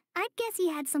 I'd guess he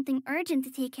had something urgent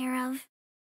to take care of.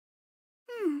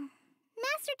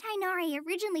 Master Tainari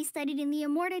originally studied in the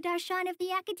Amorta Darshan of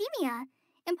the Academia,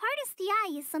 and Partis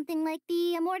DI is something like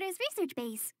the Amorta's research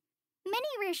base.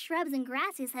 Many rare shrubs and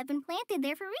grasses have been planted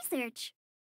there for research.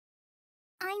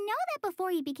 I know that before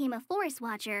he became a forest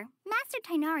watcher, Master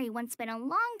Tainari once spent a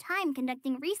long time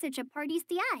conducting research at Partis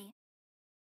DI.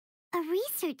 A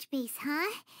research base,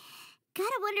 huh?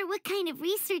 Gotta wonder what kind of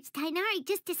research Tainari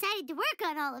just decided to work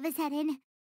on all of a sudden.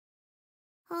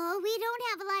 Oh, we don't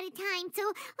have a lot of time,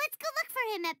 so let's go look for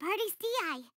him at Party's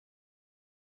DI.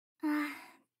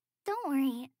 Don't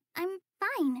worry. I'm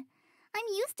fine.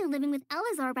 I'm used to living with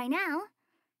Elazar by now.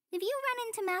 If you run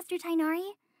into Master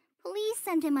Tainari, please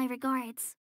send him my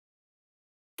regards.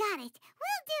 Got it.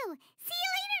 Will do. See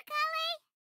you later, Kale.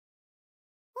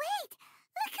 Wait,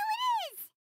 look who it is!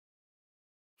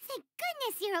 Thank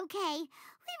goodness you're okay.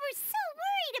 We were so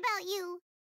worried about you.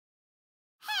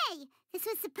 Hey, this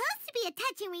was supposed to be a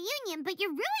touching reunion, but you're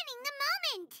ruining the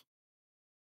moment!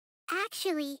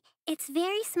 Actually, it's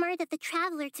very smart of the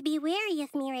Traveler to be wary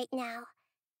of me right now.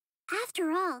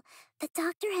 After all, the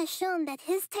Doctor has shown that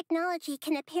his technology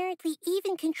can apparently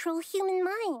even control human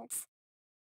minds.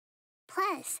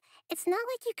 Plus, it's not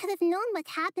like you could have known what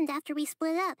happened after we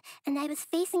split up and I was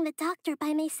facing the Doctor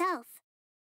by myself.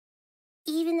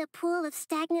 Even a pool of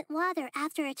stagnant water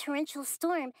after a torrential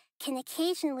storm can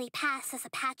occasionally pass as a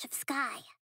patch of sky.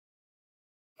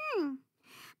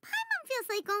 Paimon feels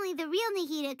like only the real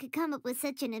Nahida could come up with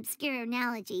such an obscure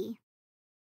analogy.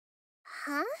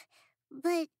 Huh?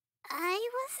 But I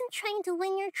wasn't trying to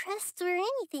win your trust or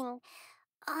anything.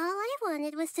 All I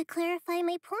wanted was to clarify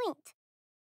my point.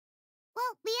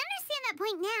 Well, we understand that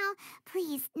point now.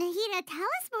 Please, Nahida, tell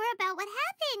us more about what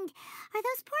happened. Are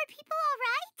those poor people all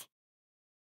right?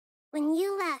 When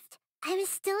you left, I was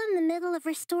still in the middle of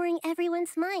restoring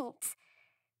everyone's minds.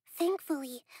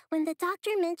 Thankfully, when the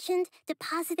Doctor mentioned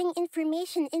depositing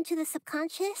information into the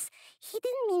subconscious, he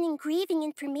didn't mean engraving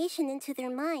information into their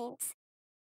minds.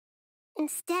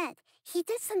 Instead, he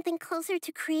did something closer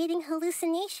to creating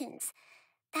hallucinations.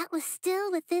 That was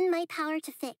still within my power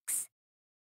to fix.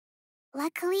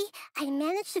 Luckily, I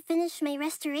managed to finish my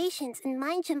restorations and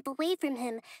mind jump away from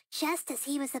him just as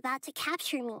he was about to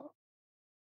capture me.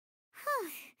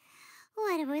 Whew.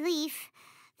 What a relief.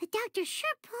 The Doctor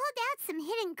sure pulled out some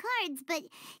hidden cards, but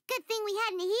good thing we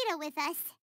had Nahida with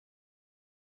us.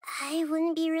 I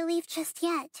wouldn't be relieved just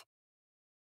yet.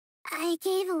 I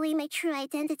gave away my true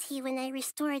identity when I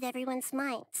restored everyone's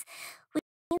minds, which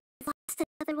means I lost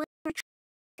another one for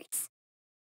traitors.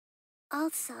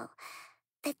 Also,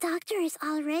 the Doctor is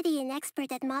already an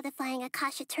expert at modifying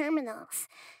Akasha terminals.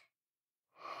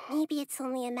 Maybe it's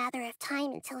only a matter of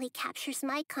time until he captures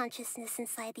my consciousness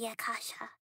inside the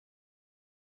Akasha.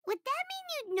 Would that mean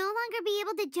you'd no longer be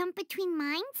able to jump between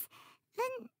minds?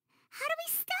 Then how do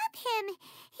we stop him?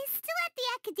 He's still at the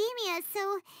Academia,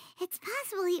 so it's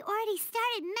possible he already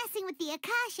started messing with the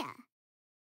Akasha.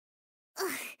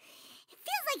 Ugh, it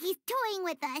feels like he's toying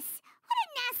with us. What a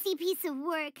nasty piece of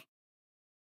work.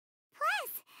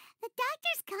 Plus, the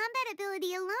Doctor's combat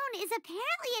ability alone is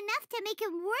apparently enough to make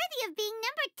him worthy of being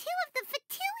number 2 of the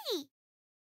Fatui.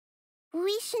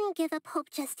 We shouldn't give up hope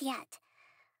just yet.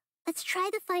 Let's try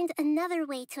to find another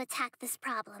way to attack this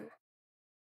problem.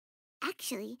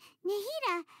 Actually,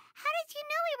 Nahida, how did you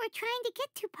know we were trying to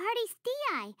get to Party's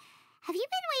DI? Have you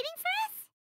been waiting for us?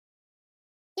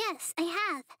 Yes, I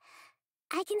have.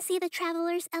 I can see the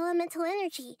traveler's elemental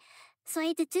energy, so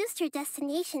I deduced your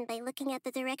destination by looking at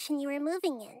the direction you were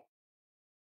moving in.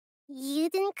 You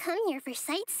didn't come here for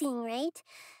sightseeing, right?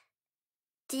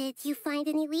 Did you find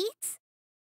any leads?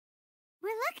 We're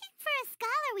looking for a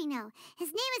scholar we know. His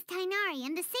name is Tainari,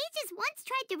 and the sages once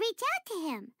tried to reach out to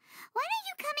him. Why don't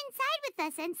you come inside with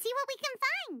us and see what we can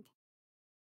find?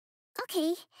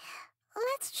 Okay,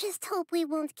 let's just hope we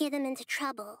won't get him into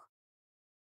trouble.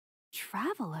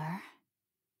 Traveler?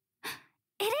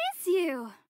 It is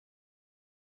you!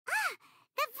 Ah,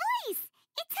 the voice!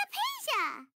 It's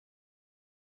Hypatia!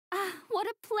 Ah, what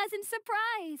a pleasant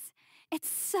surprise! It's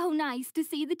so nice to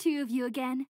see the two of you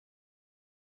again.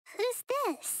 Who's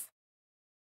this?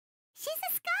 She's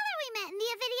a scholar we met in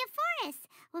the Avidia Forest.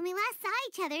 When we last saw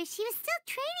each other, she was still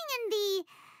training in the,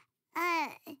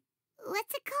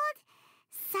 what's it called?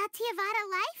 Satyavada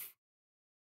life?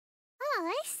 Oh,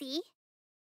 I see.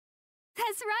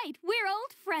 That's right, we're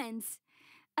old friends.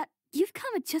 You've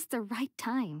come at just the right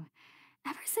time.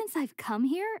 Ever since I've come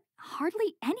here,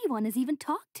 hardly anyone has even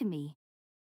talked to me.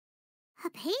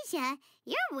 Hypatia,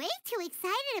 you're way too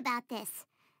excited about this.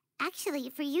 Actually,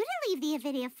 for you to leave the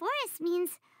Avidia Forest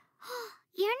means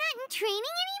you're not in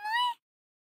training anymore?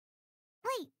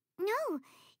 Wait, no.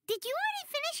 Did you already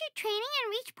finish your training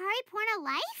and reach Pariporna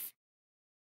life?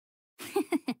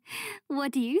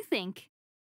 What do you think?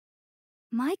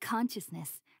 My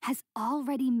consciousness has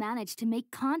already managed to make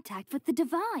contact with the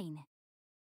divine.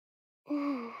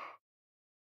 You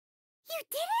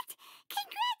did it!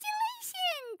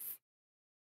 Congratulations!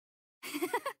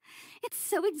 It's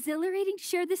so exhilarating to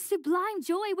share this sublime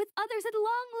joy with others at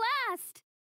long last.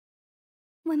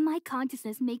 When my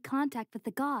consciousness made contact with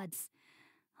the gods,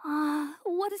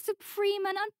 what a supreme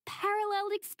and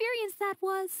unparalleled experience that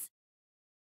was.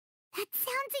 That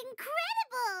sounds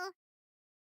incredible!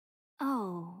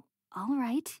 Oh, all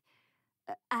right.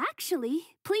 Actually,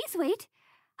 please wait.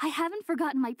 I haven't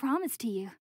forgotten my promise to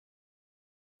you.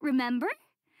 Remember?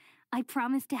 I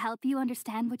promised to help you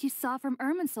understand what you saw from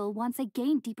Irminsul once I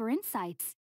gained deeper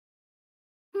insights.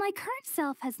 My current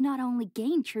self has not only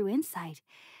gained true insight,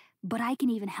 but I can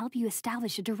even help you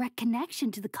establish a direct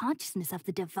connection to the consciousness of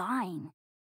the divine.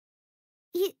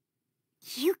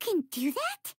 You can do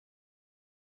that?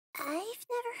 I've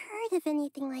never heard of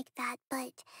anything like that,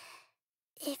 but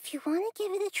if you want to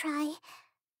give it a try,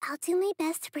 I'll do my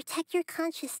best to protect your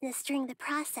consciousness during the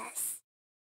process.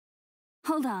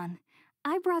 Hold on.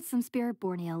 I brought some spirit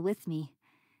borneal with me.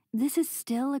 This is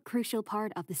still a crucial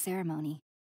part of the ceremony.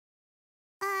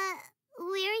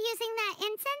 We're using that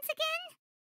incense again?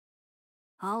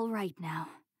 All right now.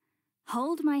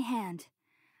 Hold my hand.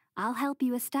 I'll help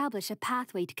you establish a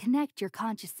pathway to connect your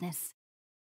consciousness.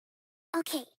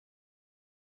 Okay.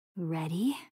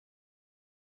 Ready?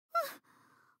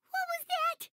 What was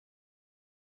that?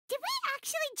 Did we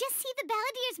actually just see the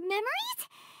Balladeer's memories?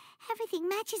 Everything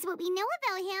matches what we know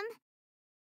about him.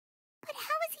 But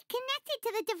how is he connected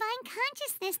to the divine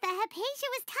consciousness that Hypatia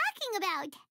was talking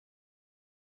about?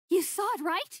 You saw it,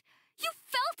 right? You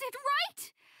felt it,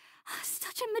 right?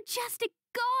 Such a majestic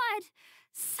god!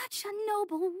 Such a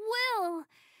noble will!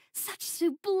 Such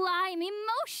sublime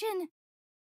emotion!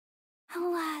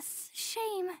 Alas,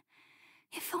 shame.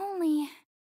 If only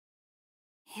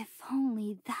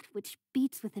that which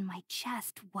beats within my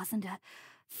chest wasn't a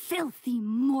filthy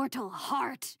mortal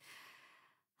heart.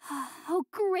 Oh,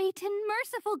 great and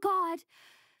merciful God,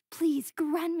 please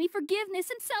grant me forgiveness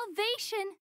and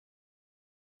salvation.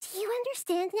 Do you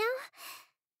understand now?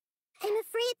 I'm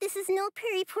afraid this is no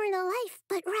Pariporna life,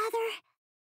 but rather...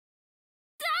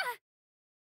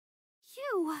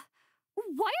 You!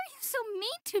 Why are you so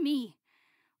mean to me?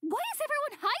 Why is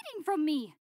everyone hiding from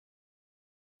me?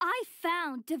 I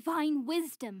found divine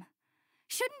wisdom.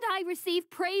 Shouldn't I receive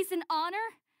praise and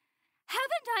honor?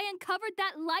 Haven't I uncovered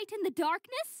that light in the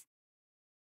darkness?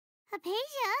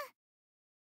 Hypatia?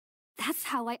 That's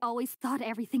how I always thought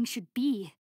everything should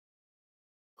be.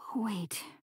 Wait.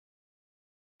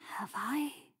 Have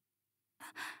I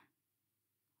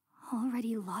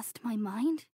already lost my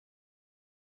mind?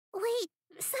 Wait,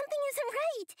 something isn't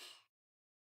right.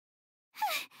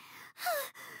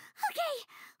 Okay,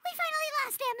 we finally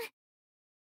lost him.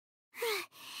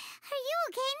 Are you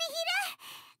okay, Nahida?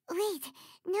 Wait,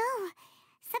 no.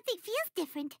 Something feels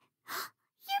different.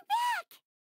 You're back!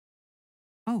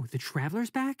 Oh, the Traveler's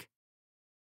back?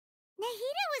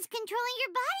 Nahida was controlling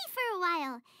your body for a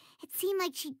while. It seemed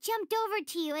like she jumped over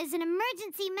to you as an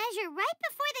emergency measure right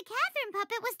before the Catherine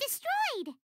puppet was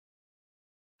destroyed.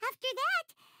 After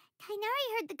that, Tainari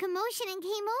heard the commotion and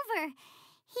came over.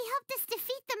 He helped us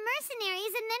defeat the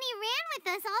mercenaries and then he ran with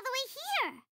us all the way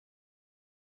here.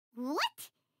 What?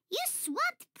 You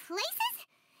swapped places?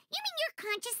 You mean your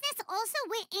consciousness also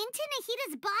went into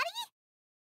Nahida's body?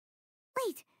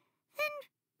 Wait, then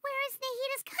where is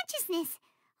Nahida's consciousness?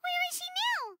 Where is she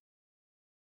now?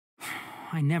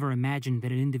 I never imagined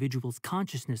that an individual's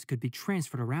consciousness could be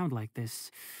transferred around like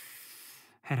this.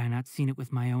 Had I not seen it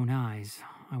with my own eyes,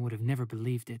 I would have never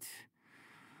believed it.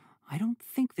 I don't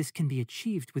think this can be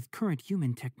achieved with current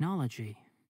human technology.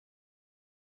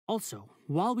 Also,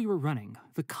 while we were running,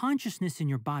 the consciousness in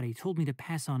your body told me to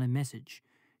pass on a message.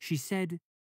 She said,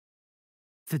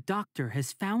 "The doctor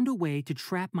has found a way to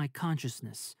trap my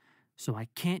consciousness, so I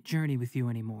can't journey with you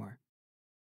anymore.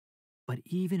 But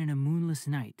even in a moonless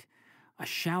night, a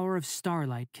shower of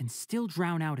starlight can still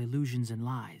drown out illusions and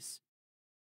lies."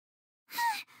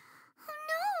 Oh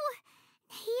no!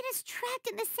 Nahida's trapped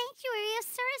in the sanctuary of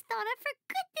Surasthana for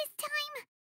good this time.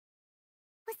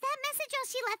 Was that message all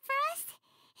she left for us?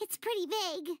 It's pretty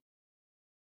vague.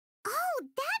 Oh,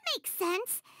 that makes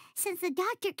sense. Since the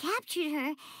doctor captured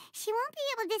her, she won't be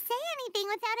able to say anything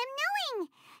without him knowing.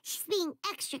 She's being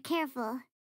extra careful.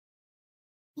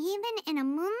 Even in a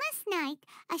moonless night,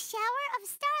 a shower of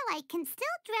starlight can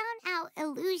still drown out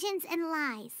illusions and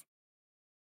lies.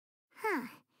 Huh.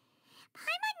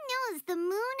 Paimon knows the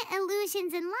moon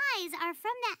illusions and lies are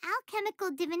from the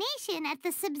alchemical divination at the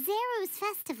Sumeru's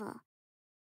festival.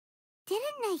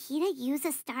 Didn't Nahida use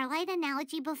a starlight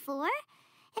analogy before?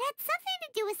 It had something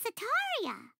to do with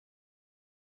Sataria.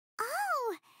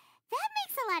 Oh, that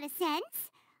makes a lot of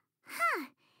sense. Huh.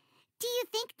 Do you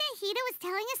think Nahida was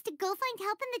telling us to go find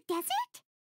help in the desert?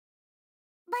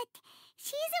 But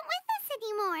she isn't with us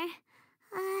anymore.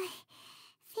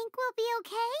 Think we'll be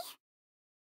okay?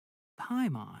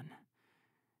 Paimon,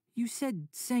 you said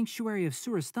Sanctuary of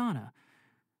Surasthana.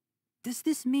 Does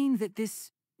this mean that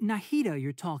this Nahida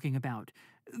you're talking about,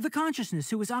 the consciousness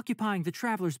who is occupying the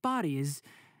traveler's body, is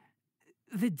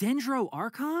the Dendro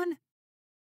Archon?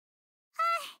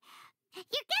 Your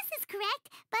guess is correct,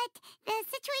 but the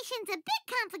situation's a bit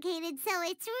complicated, so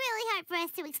it's really hard for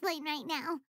us to explain right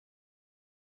now.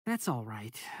 That's all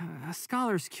right. A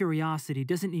scholar's curiosity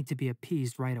doesn't need to be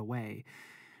appeased right away.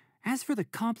 As for the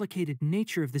complicated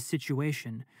nature of the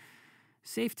situation,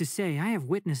 safe to say I have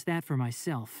witnessed that for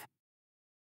myself.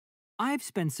 I've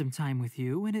spent some time with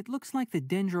you, and it looks like the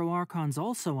Dendro Archon's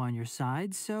also on your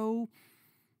side, so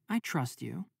I trust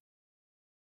you.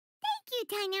 Thank you,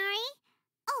 Tainari.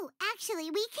 Oh,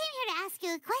 actually, we came here to ask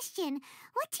you a question.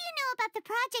 What do you know about the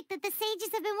project that the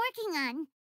sages have been working on?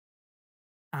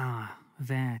 Ah,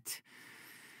 that.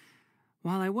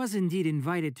 While I was indeed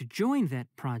invited to join that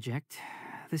project,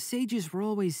 the sages were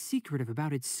always secretive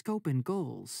about its scope and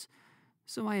goals,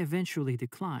 so I eventually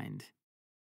declined.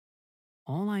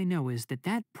 All I know is that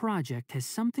that project has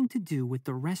something to do with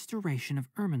the restoration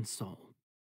of Irminsul.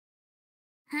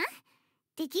 Huh?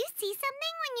 Did you see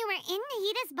something when you were in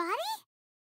Nahida's body?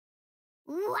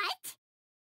 What?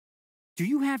 Do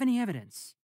you have any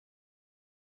evidence?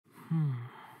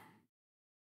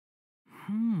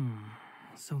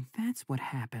 So that's what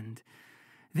happened.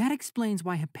 That explains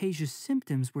why Hypatia's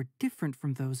symptoms were different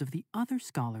from those of the other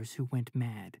scholars who went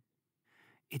mad.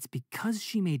 It's because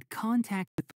she made contact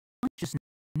with the consciousness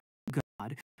of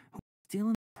God who was still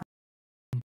in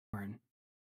the born.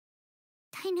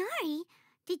 Tainari,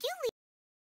 did you leave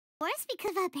the forest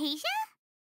because of Hypatia?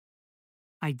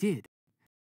 I did.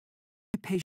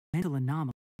 Hypatia's mental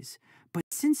anomalies, but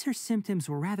since her symptoms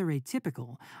were rather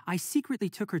atypical, I secretly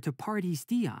took her to Pardis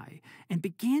Dii and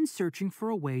began searching for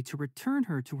a way to return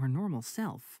her to her normal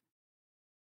self.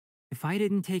 If I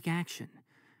didn't take action,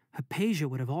 Hypatia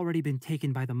would have already been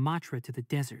taken by the Matra to the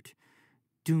desert,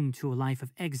 doomed to a life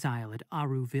of exile at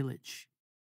Aru village.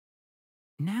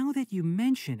 Now that you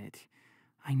mention it,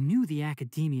 I knew the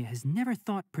Academia has never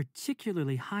thought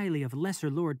particularly highly of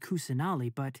Lesser Lord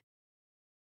Kusanali, but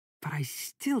I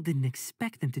still didn't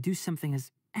expect them to do something as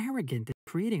arrogant as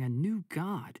creating a new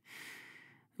god.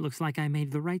 Looks like I made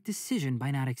the right decision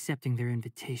by not accepting their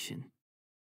invitation.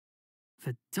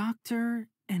 The Doctor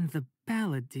and the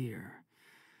Balladeer.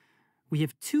 We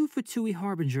have 2 Fatui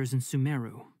Harbingers in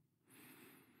Sumeru.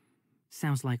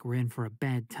 Sounds like we're in for a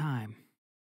bad time.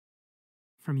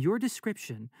 From your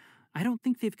description, I don't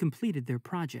think they've completed their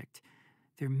project.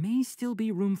 There may still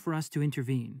be room for us to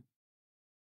intervene.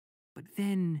 But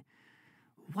then,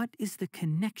 what is the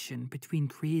connection between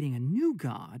creating a new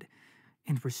god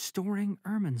and restoring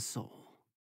Irminsul?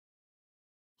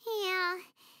 Yeah.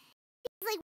 It's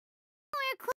like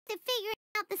we're close to figuring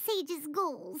out the sage's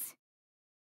goals.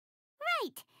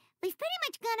 Right. We've pretty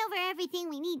much gone over everything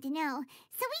we need to know,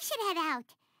 so we should head out.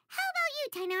 How about you,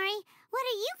 Tainari? What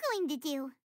are you going to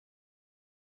do?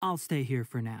 I'll stay here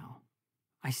for now.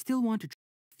 I still want to try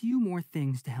a few more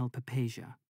things to help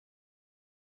Hypatia.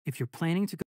 If you're planning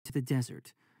to go to the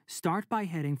desert, start by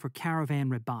heading for Caravan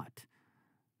Rabat.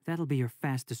 That'll be your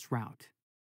fastest route.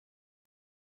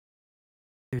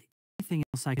 Is there anything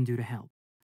else I can do to help?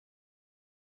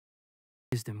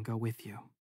 Wisdom go with you.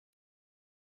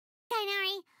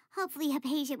 Tainari, hopefully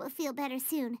Hypatia will feel better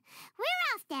soon.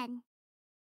 We're off then.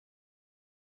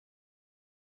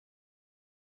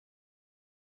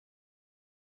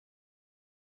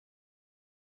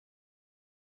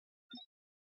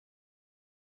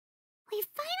 We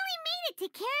finally made it to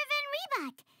Caravan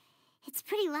Rabat. It's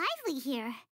pretty lively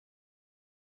here.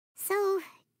 So,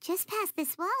 just past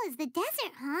this wall is the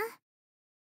desert, huh?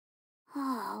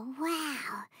 Oh,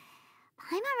 wow.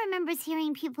 Paimon remembers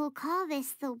hearing people call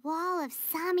this the Wall of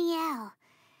Samiel.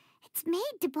 It's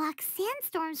made to block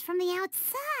sandstorms from the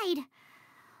outside.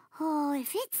 Oh,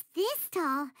 if it's this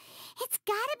tall, it's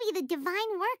gotta be the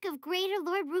divine work of Greater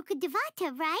Lord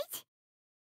Rukkhadevata, right?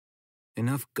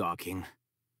 Enough gawking.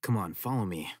 Come on, follow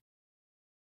me.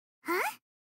 Huh?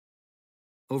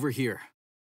 Over here.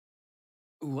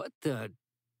 What the...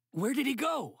 Where did he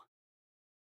go?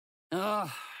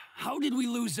 How did we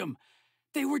lose him?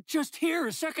 They were just here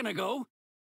a second ago.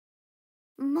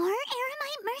 More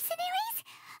Eremite mercenaries?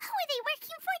 Who are they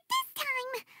working for this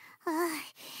time?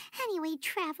 Anyway,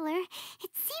 Traveler,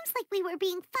 it seems like we were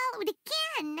being followed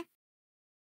again.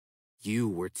 You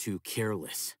were too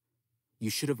careless. You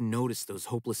should have noticed those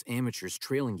hopeless amateurs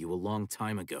trailing you a long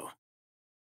time ago.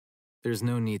 There's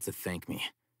no need to thank me.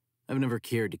 I've never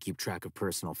cared to keep track of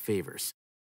personal favors.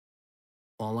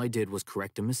 All I did was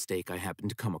correct a mistake I happened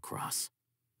to come across.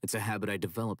 It's a habit I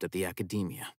developed at the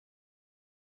academia.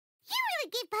 You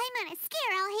really gave Paimon a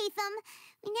scare, Alhaitham.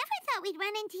 We never thought we'd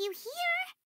run into you here.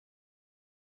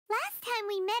 Last time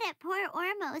we met at Port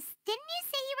Ormos, didn't you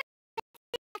say you were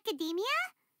at the academia?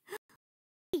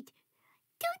 Wait,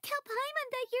 don't tell Paimon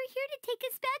that you're here to take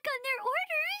us back on their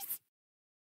orders.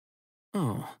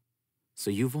 Oh, so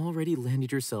you've already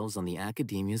landed yourselves on the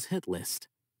academia's hit list.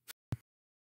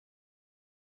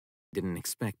 Didn't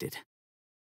expect it.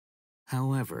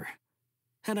 However,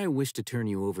 had I wished to turn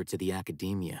you over to the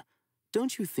academia,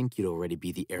 don't you think you'd already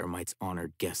be the Eremites'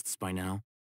 honored guests by now?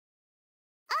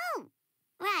 Oh,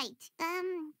 right.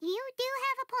 You do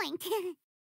have a point.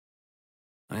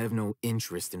 I have no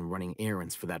interest in running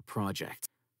errands for that project.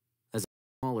 As a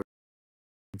smaller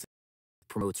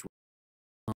promotes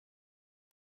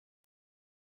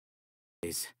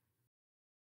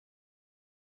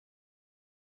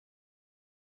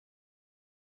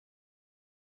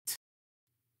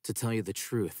To tell you the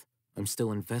truth, I'm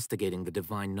still investigating the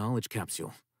Divine Knowledge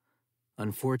Capsule.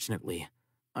 Unfortunately,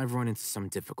 I've run into some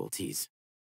difficulties.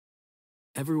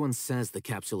 Everyone says the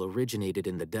capsule originated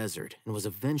in the desert and was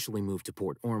eventually moved to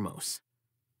Port Ormos.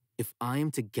 If I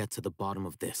am to get to the bottom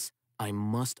of this, I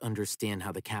must understand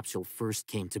how the capsule first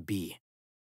came to be.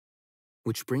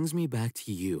 Which brings me back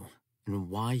to you and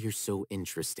why you're so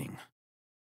interesting.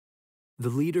 The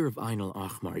leader of Ain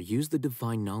al-Ahmar used the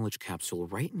Divine Knowledge Capsule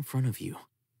right in front of you.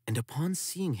 And upon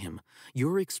seeing him,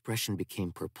 your expression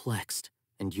became perplexed,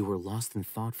 and you were lost in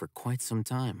thought for quite some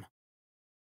time.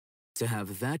 To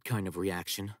have that kind of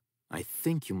reaction, I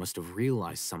think you must have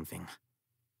realized something.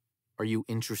 Are you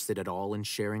interested at all in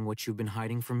sharing what you've been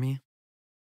hiding from me?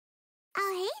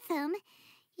 Alhaitham,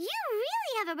 you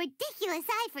really have a ridiculous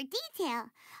eye for detail.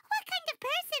 What kind of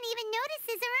person even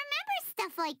notices or remembers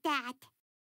stuff like that?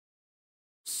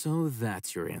 So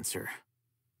that's your answer.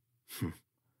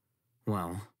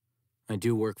 Well, I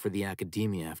do work for the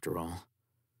academia after all.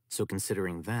 So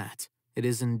considering that, it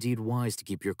is indeed wise to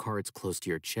keep your cards close to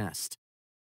your chest.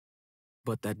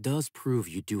 But that does prove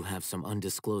you do have some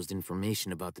undisclosed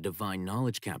information about the Divine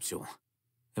Knowledge Capsule.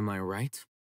 Am I right?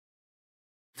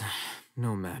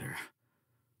 No matter.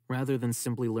 Rather than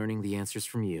simply learning the answers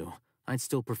from you, I'd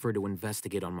still prefer to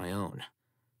investigate on my own.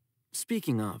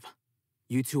 Speaking of,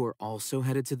 you two are also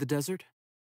headed to the desert?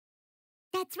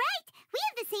 That's right! We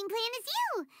have the same plan as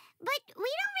you! But we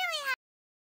don't really have...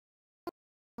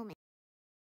 I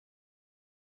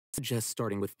suggest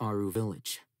starting with Aru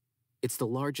Village. It's the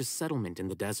largest settlement in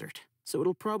the desert, so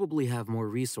it'll probably have more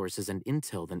resources and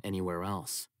intel than anywhere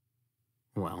else.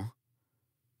 Well,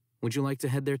 would you like to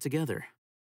head there together?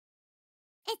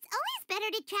 It's always better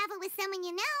to travel with someone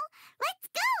you know. Let's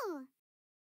go!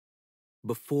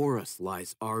 Before us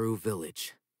lies Aru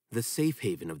Village, the safe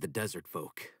haven of the desert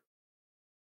folk.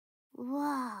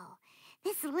 Whoa,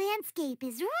 this landscape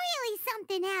is really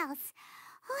something else.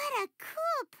 What a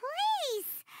cool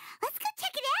place! Let's go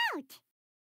check it out!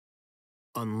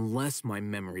 Unless my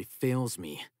memory fails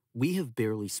me, we have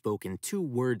barely spoken 2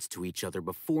 words to each other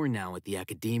before now at the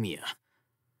Academia.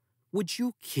 Would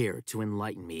you care to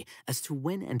enlighten me as to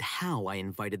when and how I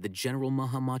invited the General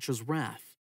Mahamatra's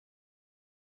wrath?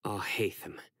 Oh,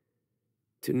 Hatham.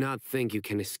 Do not think you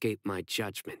can escape my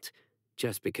judgment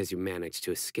just because you managed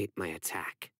to escape my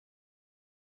attack.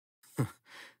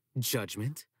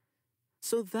 Judgment?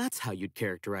 So that's how you'd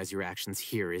characterize your actions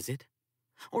here, is it?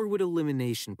 Or would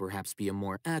elimination perhaps be a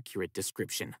more accurate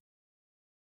description?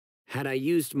 Had I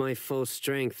used my full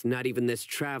strength, not even this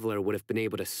traveler would have been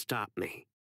able to stop me.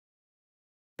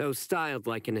 Though styled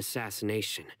like an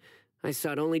assassination, I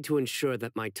sought only to ensure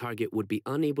that my target would be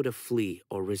unable to flee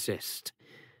or resist.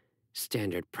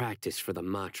 Standard practice for the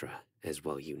Matra, as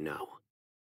well you know.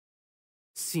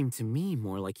 Seemed to me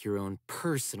more like your own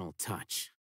personal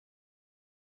touch.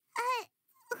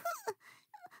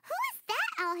 Who is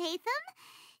that, Alhaitham?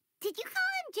 Did you call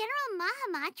him General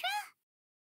Mahamatra?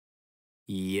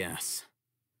 Yes.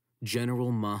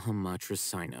 General Mahamatra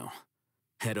Sino,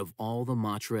 head of all the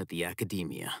Matra at the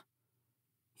Academia.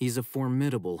 He's a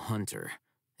formidable hunter,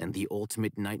 and the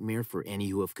ultimate nightmare for any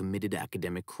who have committed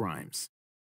academic crimes.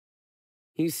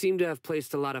 You seem to have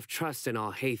placed a lot of trust in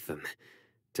Alhaitham,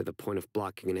 to the point of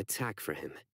blocking an attack for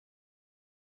him.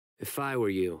 If I were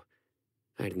you,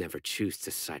 I'd never choose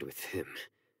to side with him.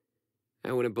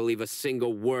 I wouldn't believe a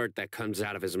single word that comes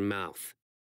out of his mouth.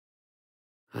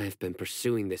 I have been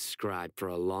pursuing this scribe for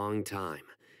a long time.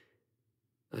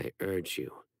 I urge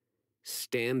you,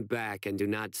 stand back and do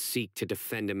not seek to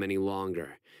defend him any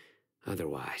longer.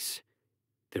 Otherwise,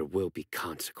 there will be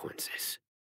consequences.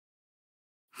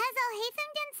 Has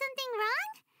Alhaitham done something wrong?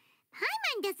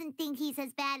 Paimon doesn't think he's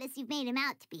as bad as you've made him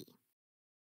out to be.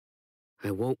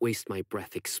 I won't waste my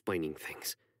breath explaining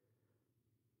things.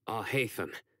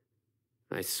 Alhaitham,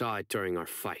 I saw it during our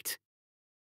fight.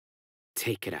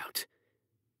 Take it out.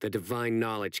 The divine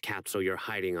knowledge capsule you're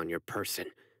hiding on your person.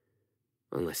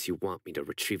 Unless you want me to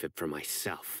retrieve it for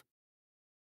myself.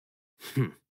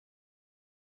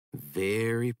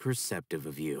 Very perceptive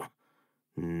of you.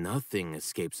 Nothing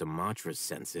escapes a Matra's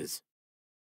senses.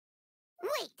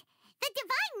 Wait, the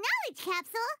divine knowledge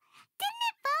capsule? Didn't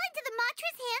it fall into the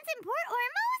Matra's hands in Port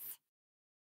Ormos?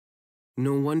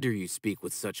 No wonder you speak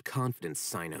with such confidence,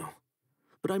 Sino.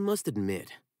 But I must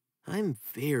admit, I'm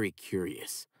very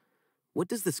curious. What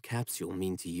does this capsule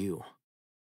mean to you?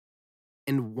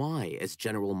 And why, as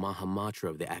General Mahamatra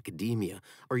of the Academia,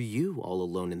 are you all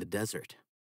alone in the desert?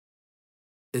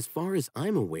 As far as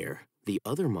I'm aware, the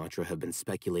other Matra have been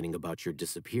speculating about your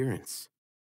disappearance.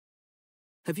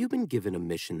 Have you been given a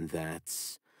mission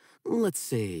that's, let's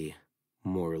say,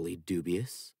 morally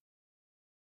dubious?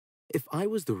 If I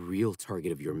was the real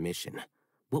target of your mission,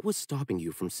 what was stopping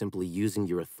you from simply using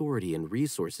your authority and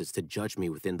resources to judge me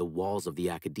within the walls of the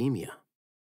Academia?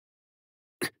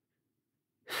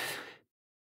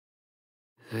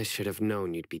 I should have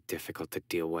known you'd be difficult to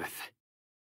deal with.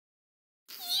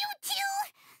 You two?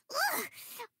 Ugh!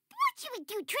 What should we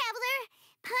do, Traveler?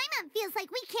 Paimon feels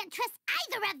like we can't trust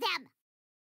either of them.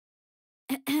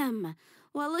 Ahem.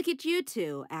 Well, look at you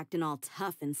two, acting all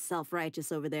tough and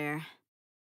self-righteous over there.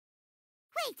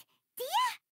 Wait,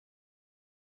 Dia?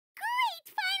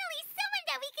 Great! Finally, someone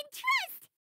that we can trust!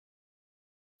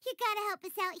 You gotta help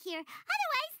us out here,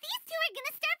 otherwise these two are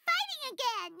gonna start fighting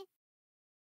again!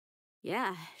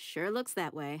 Yeah, sure looks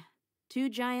that way. 2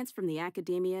 giants from the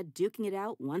Academia duking it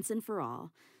out once and for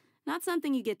all. Not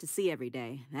something you get to see every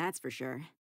day, that's for sure.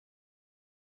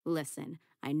 Listen,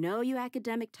 I know you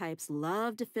academic types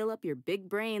love to fill up your big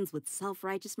brains with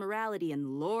self-righteous morality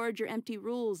and lord your empty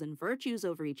rules and virtues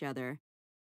over each other.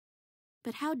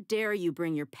 But how dare you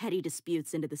bring your petty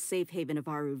disputes into the safe haven of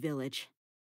Aru Village?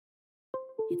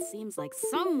 It seems like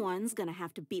someone's gonna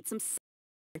have to beat some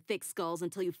thick skulls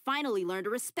until you finally learn to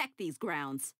respect these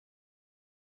grounds.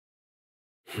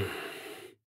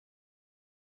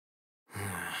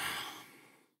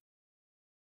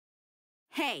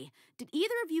 Hey, did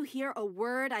either of you hear a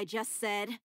word I just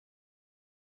said?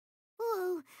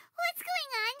 Whoa, what's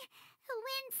going on? The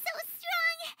wind's so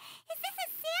strong! Is this a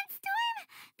sandstorm?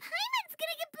 Paimon's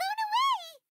gonna get blown away!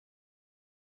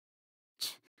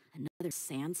 Another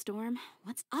sandstorm?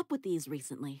 What's up with these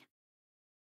recently?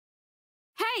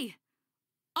 Hey!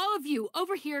 All of you,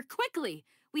 over here, quickly!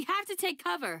 We have to take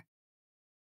cover!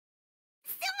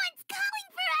 Someone's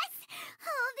calling for us!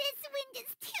 Oh, this wind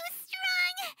is too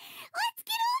strong! Let's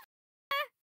get over!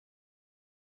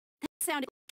 That sounded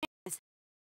like...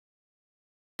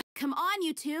 Come on,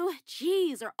 you two!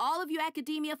 Jeez, are all of you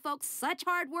Academia folks such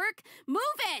hard work? Move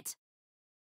it!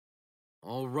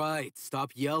 All right,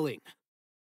 stop yelling.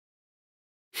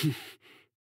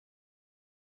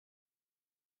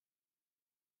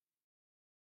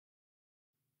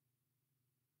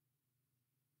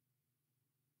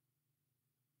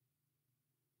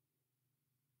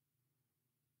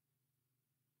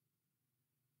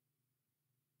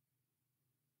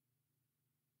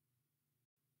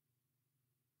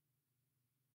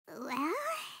 Well,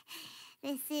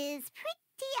 this is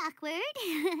pretty awkward.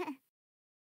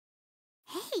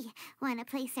 Hey, want to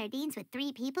play sardines with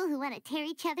 3 people who want to tear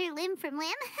each other limb from limb?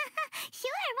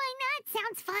 Sure, why not?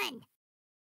 Sounds fun.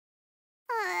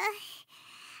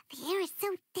 The air is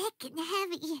so thick and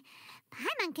heavy.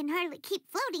 Paimon can hardly keep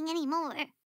floating anymore.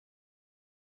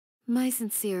 My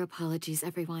sincere apologies,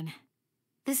 everyone.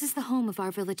 This is the home of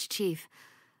our village chief.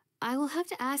 I will have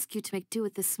to ask you to make do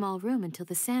with this small room until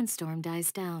the sandstorm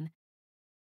dies down.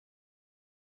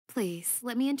 Please,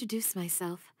 let me introduce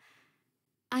myself.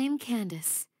 I am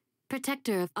Candace,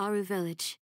 protector of Aru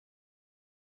Village.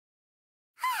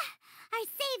 Our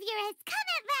savior has come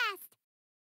at last!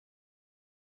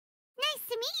 Nice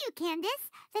to meet you,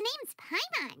 Candace. The name's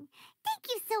Paimon. Thank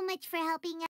you so much for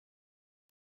helping us.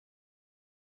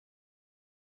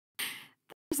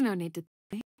 There's no need to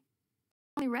thank.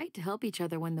 Only right to help each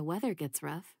other when the weather gets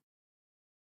rough.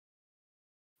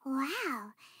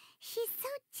 Wow, she's so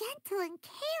gentle and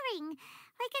caring,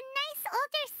 like a nice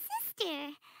older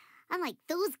sister. Unlike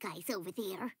those guys over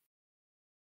there.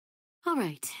 All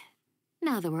right.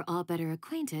 Now that we're all better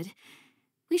acquainted,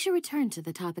 we should return to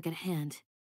the topic at hand.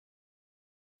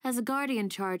 As a guardian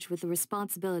charged with the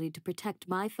responsibility to protect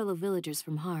my fellow villagers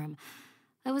from harm,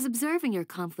 I was observing your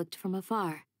conflict from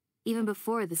afar, even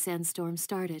before the sandstorm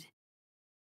started.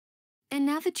 And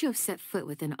now that you have set foot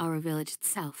within our village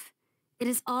itself, it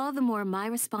is all the more my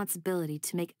responsibility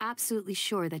to make absolutely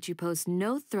sure that you pose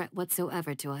no threat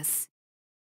whatsoever to us.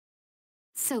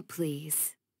 So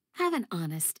please, have an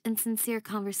honest and sincere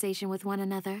conversation with one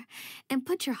another and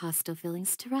put your hostile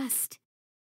feelings to rest.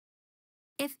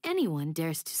 If anyone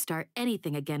dares to start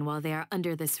anything again while they are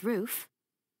under this roof,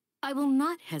 I will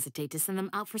not hesitate to send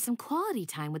them out for some quality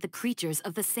time with the creatures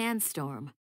of the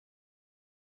sandstorm.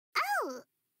 Oh,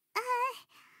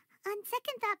 on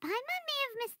second thought, Paimon may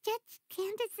have misjudged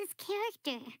Candace's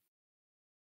character.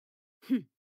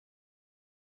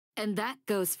 And that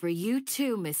goes for you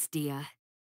too, Miss Dia.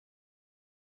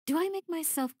 Do I make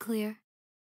myself clear?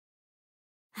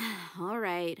 All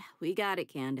right, we got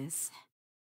it, Candace.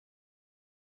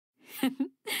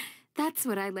 That's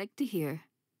what I like to hear.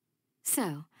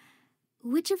 So,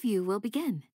 which of you will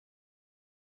begin?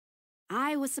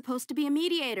 I was supposed to be a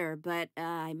mediator, but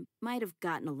I might have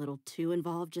gotten a little too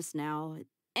involved just now.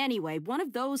 Anyway, one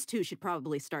of those two should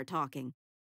probably start talking.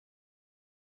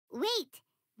 Wait,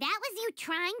 that was you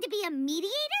trying to be a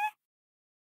mediator?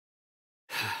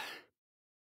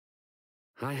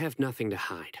 I have nothing to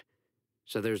hide,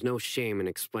 so there's no shame in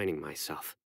explaining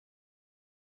myself.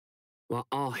 While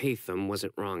Alhaitham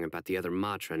wasn't wrong about the other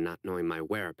Matra not knowing my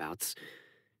whereabouts,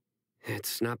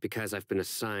 it's not because I've been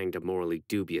assigned a morally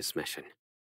dubious mission.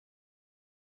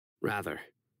 Rather,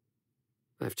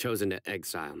 I've chosen to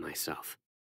exile myself.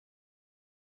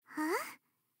 Huh?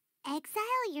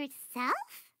 Exile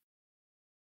yourself?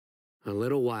 A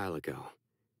little while ago,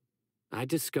 I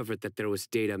discovered that there was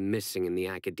data missing in the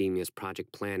Academia's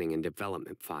project planning and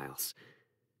development files.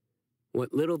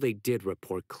 What little they did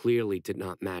report clearly did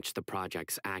not match the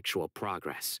project's actual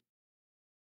progress.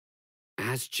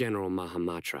 As General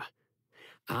Mahamatra,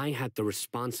 I had the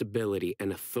responsibility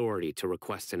and authority to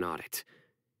request an audit.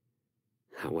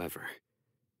 However,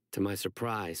 to my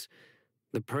surprise,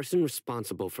 the person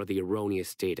responsible for the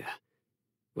erroneous data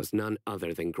was none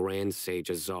other than Grand Sage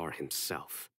Azar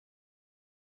himself.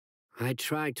 I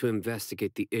tried to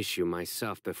investigate the issue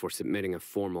myself before submitting a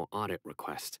formal audit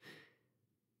request,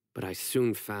 but I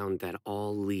soon found that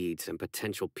all leads and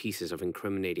potential pieces of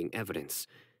incriminating evidence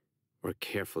were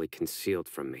carefully concealed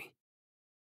from me.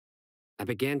 I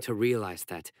began to realize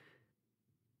that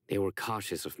they were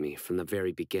cautious of me from the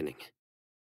very beginning.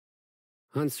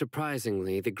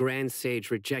 Unsurprisingly, the Grand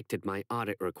Sage rejected my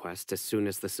audit request as soon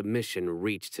as the submission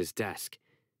reached his desk.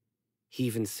 He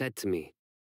even said to me,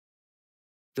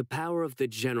 "The power of the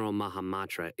General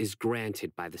Mahamatra is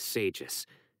granted by the sages.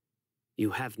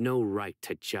 You have no right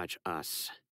to judge us."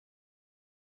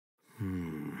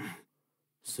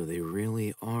 So they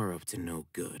really are up to no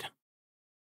good.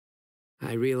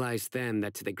 I realized then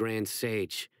that to the Grand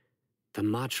Sage, the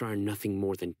Matra are nothing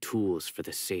more than tools for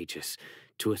the sages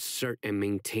to assert and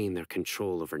maintain their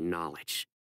control over knowledge.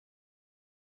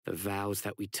 The vows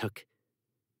that we took,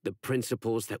 the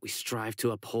principles that we strive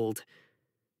to uphold,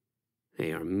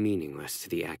 they are meaningless to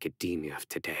the academia of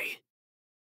today.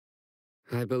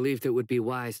 I believed it would be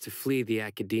wise to flee the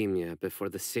academia before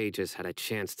the sages had a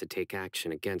chance to take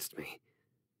action against me.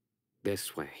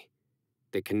 This way,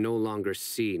 they can no longer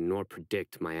see nor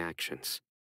predict my actions.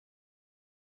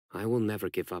 I will never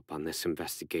give up on this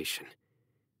investigation.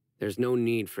 There's no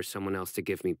need for someone else to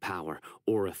give me power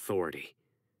or authority.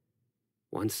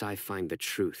 Once I find the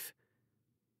truth,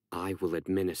 I will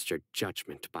administer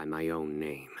judgment by my own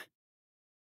name.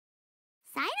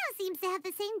 Sino seems to have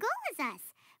the same goal as us.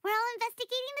 We're all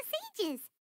investigating the sages.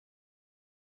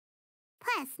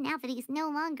 Plus, now that he's no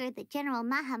longer the General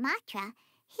Mahamatra,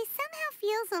 he somehow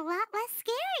feels a lot less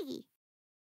scary.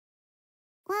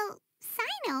 Well,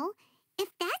 Sino, if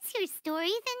that's your story,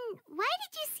 then why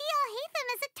did you see Alhaitham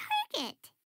as a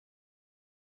target?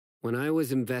 When I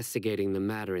was investigating the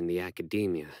matter in the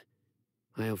academia,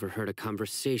 I overheard a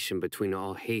conversation between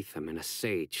Alhaitham and a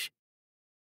sage.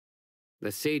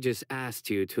 The sages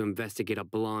asked you to investigate a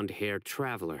blonde-haired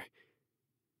traveler.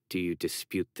 Do you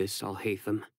dispute this,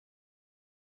 Alhaitham?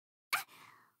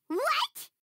 What?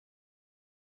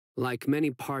 Like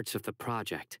many parts of the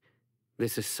project,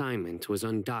 this assignment was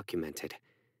undocumented.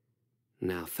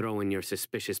 Now throw in your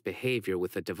suspicious behavior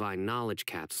with the Divine Knowledge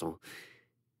Capsule,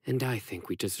 and I think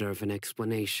we deserve an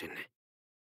explanation.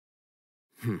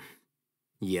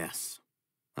 Yes.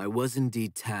 I was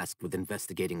indeed tasked with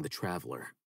investigating the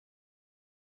Traveler.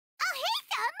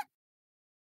 Alhaitham!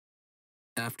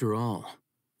 After all,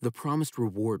 the promised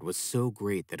reward was so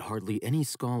great that hardly any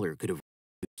scholar could have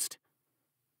refused.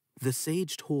 The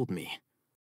sage told me,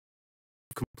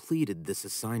 if you completed this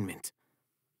assignment,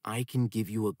 I can give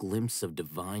you a glimpse of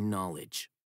divine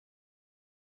knowledge.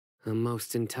 A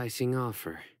most enticing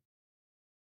offer.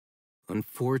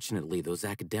 Unfortunately, those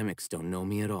academics don't know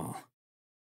me at all.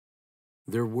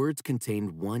 Their words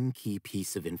contained one key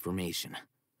piece of information,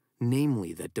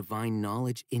 namely that divine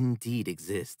knowledge indeed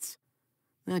exists.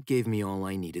 That gave me all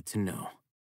I needed to know.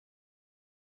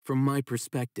 From my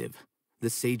perspective, the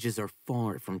sages are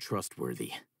far from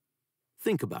trustworthy.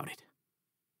 Think about it.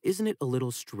 Isn't it a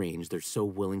little strange they're so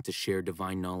willing to share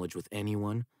divine knowledge with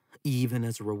anyone, even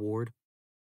as a reward?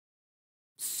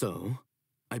 So,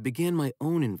 I began my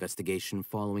own investigation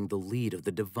following the lead of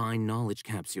the Divine Knowledge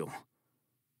Capsule.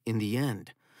 In the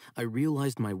end, I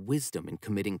realized my wisdom in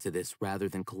committing to this rather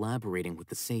than collaborating with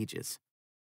the sages.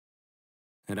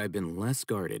 Had I been less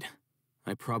guarded,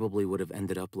 I probably would have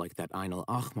ended up like that Ain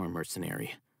al-Ahmar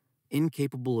mercenary,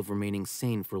 incapable of remaining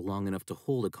sane for long enough to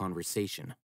hold a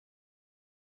conversation.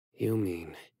 You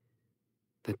mean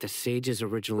that the sages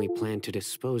originally planned to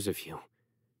dispose of you,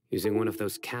 using one of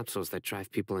those capsules that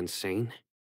drive people insane?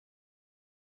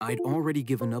 I'd already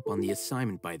given up on the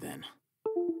assignment by then.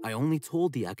 I only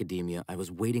told the academia I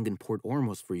was waiting in Port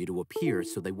Ormos for you to appear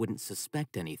so they wouldn't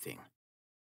suspect anything.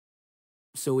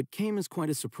 So it came as quite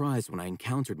a surprise when I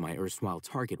encountered my erstwhile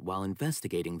target while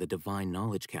investigating the Divine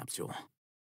Knowledge Capsule.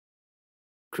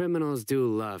 Criminals do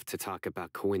love to talk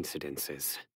about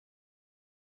coincidences.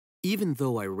 Even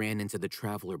though I ran into the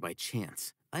Traveler by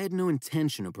chance, I had no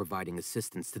intention of providing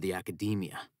assistance to the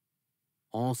academia.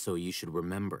 Also, you should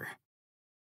remember,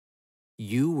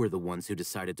 you were the ones who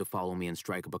decided to follow me and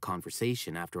strike up a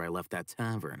conversation after I left that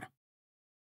tavern.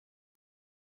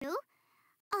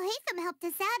 Alhaitham helped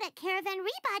us out at Caravan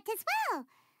Rebat as well.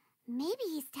 Maybe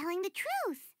he's telling the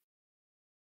truth.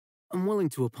 I'm willing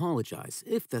to apologize,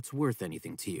 if that's worth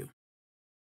anything to you.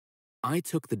 I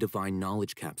took the Divine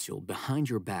Knowledge Capsule behind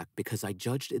your back because I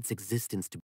judged its existence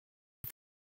to be a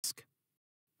risk.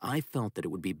 I felt that it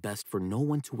would be best for no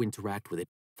one to interact with it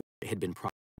before it had been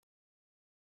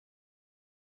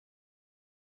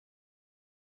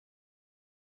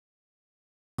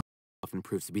often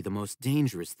proves to be the most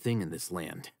dangerous thing in this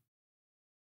land.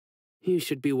 You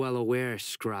should be well aware,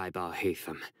 Scribe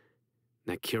Alhaitham,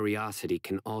 that curiosity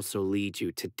can also lead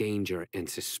you to danger and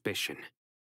suspicion.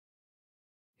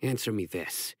 Answer me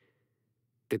this.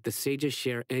 Did the sages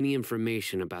share any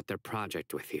information about their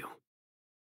project with you?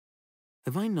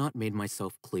 Have I not made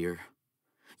myself clear?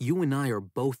 You and I are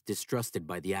both distrusted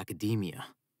by the academia.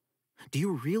 Do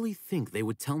you really think they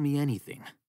would tell me anything?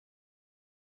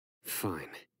 Fine.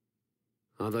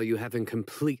 Although you haven't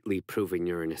completely proven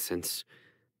your innocence,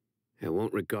 I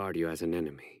won't regard you as an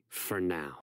enemy, for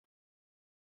now.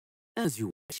 As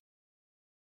you wish.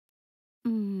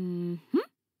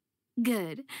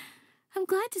 Good. I'm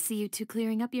glad to see you two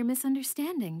clearing up your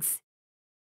misunderstandings.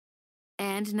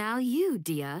 And now you,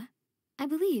 Dia. I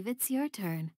believe it's your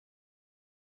turn.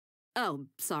 Oh,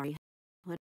 sorry.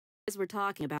 What you guys were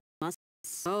talking about must be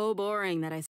so boring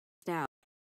that I spaced out.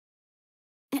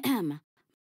 Ahem.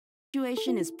 The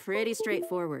situation is pretty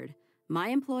straightforward. My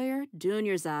employer,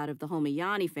 Dunyarzad of the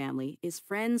Homayani family, is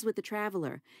friends with the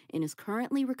traveler and is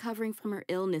currently recovering from her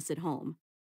illness at home.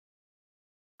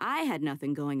 I had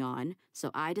nothing going on, so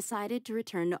I decided to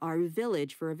return to Aru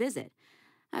village for a visit.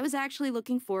 I was actually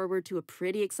looking forward to a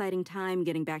pretty exciting time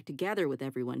getting back together with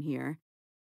everyone here.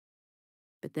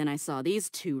 But then I saw these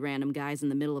two random guys in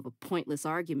the middle of a pointless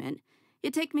argument.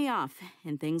 It ticked me off,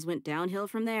 and things went downhill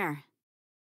from there.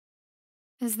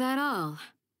 Is that all?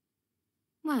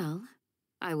 Well,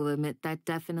 I will admit that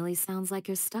definitely sounds like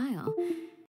your style.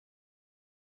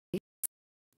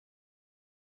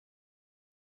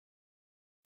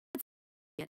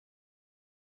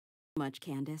 Much,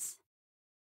 Candace.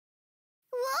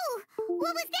 Whoa!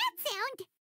 What was that sound?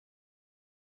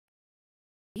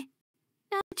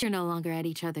 Now that you're no longer at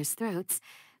each other's throats,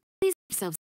 please get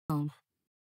yourselves home.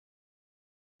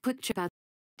 Quick trip out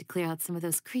to clear out some of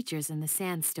those creatures in the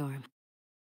sandstorm.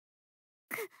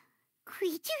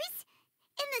 Creatures?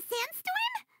 In the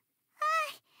sandstorm?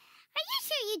 Are you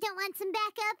sure you don't want some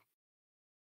backup?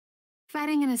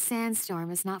 Fighting in a sandstorm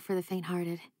is not for the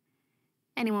faint-hearted.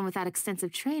 Anyone without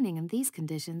extensive training in these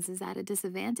conditions is at a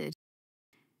disadvantage.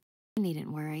 You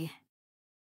needn't worry.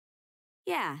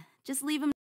 Yeah, just leave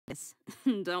him.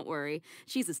 Don't worry,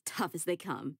 she's as tough as they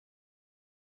come.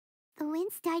 The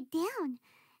wind's died down.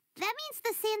 That means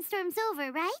the sandstorm's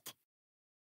over, right?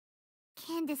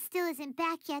 Candace still isn't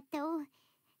back yet, though.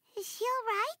 Is she all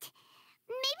right?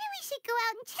 Maybe we should go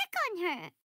out and check on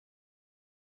her.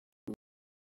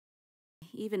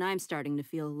 Even I'm starting to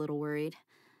feel a little worried.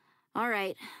 All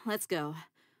right, let's go.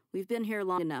 We've been here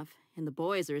long enough, and the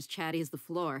boys are as chatty as the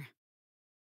floor.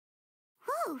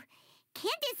 Whoa!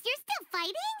 Candace, you're still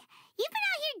fighting? You've been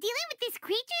out here dealing with these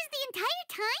creatures the entire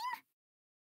time?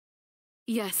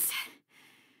 Yes.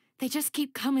 They just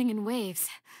keep coming in waves.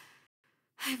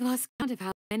 I've lost count of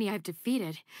how many I've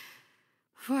defeated.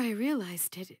 Before I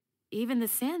realized it, even the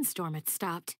sandstorm had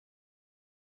stopped.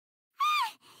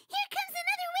 Ah! Here comes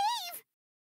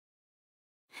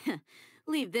another wave!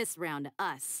 Leave this round to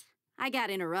us. I got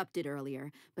interrupted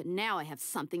earlier, but now I have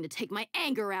something to take my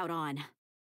anger out on.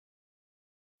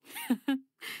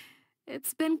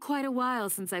 It's been quite a while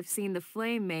since I've seen the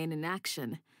Flame Mane in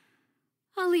action.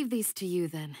 I'll leave these to you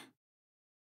then.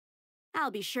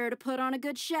 I'll be sure to put on a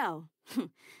good show.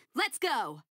 Let's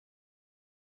go!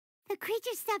 The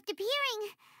creatures stopped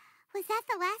appearing. Was that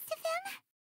the last of them?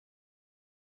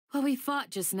 What we fought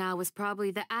just now was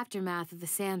probably the aftermath of the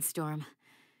sandstorm,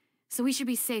 so we should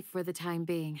be safe for the time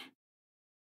being.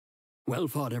 Well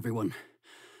fought, everyone.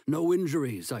 No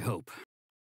injuries, I hope.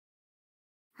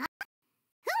 Huh?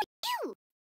 Who are you?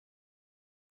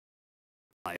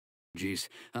 My apologies.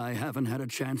 I haven't had a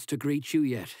chance to greet you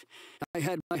yet. I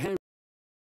had my hand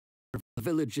on the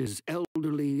village's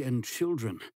elderly and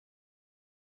children.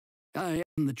 I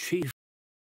am the chief.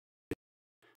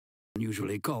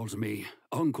 Usually calls me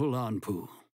Uncle Anpu.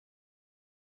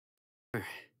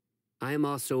 I am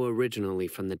also originally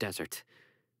from the desert,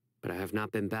 but I have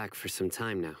not been back for some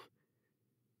time now.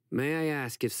 May I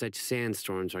ask if such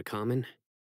sandstorms are common?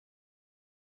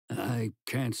 I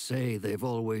can't say they've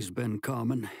always been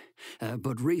common,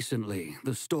 but recently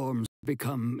the storms have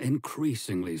become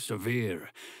increasingly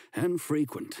severe and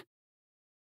frequent.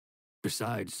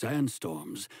 Besides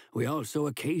sandstorms, we also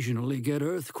occasionally get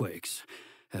earthquakes.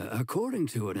 According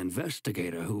to an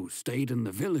investigator who stayed in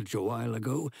the village a while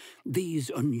ago, these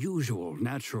unusual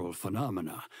natural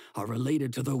phenomena are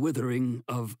related to the withering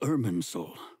of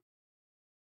Irminsul.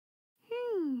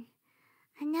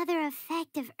 Another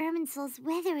effect of Irminsul's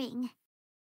withering.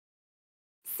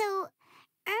 So,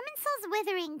 Irminsul's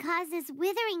withering causes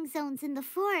withering zones in the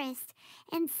forest,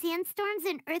 and sandstorms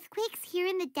and earthquakes here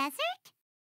in the desert?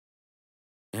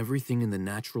 Everything in the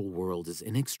natural world is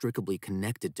inextricably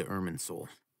connected to Irminsul.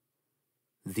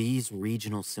 These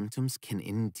regional symptoms can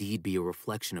indeed be a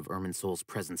reflection of Irminsul's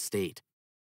present state.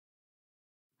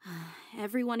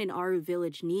 Everyone in Aru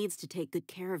village needs to take good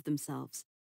care of themselves.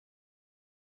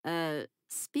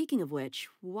 Speaking of which,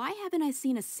 why haven't I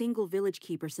seen a single village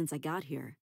keeper since I got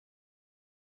here?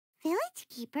 Village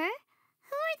keeper?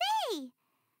 Who are they?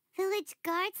 Village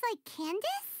guards like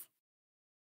Candace?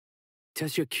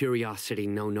 Does your curiosity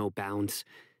know no bounds?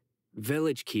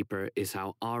 Village Keeper is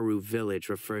how Aru village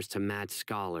refers to mad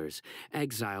scholars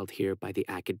exiled here by the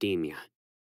academia.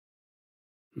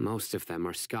 Most of them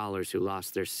are scholars who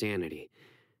lost their sanity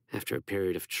after a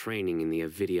period of training in the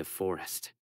Avidia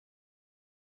forest.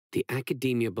 The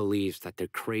academia believes that their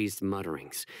crazed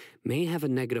mutterings may have a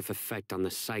negative effect on the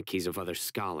psyches of other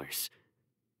scholars.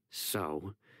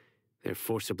 So, they're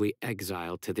forcibly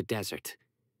exiled to the desert.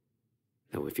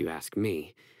 Though if you ask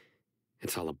me,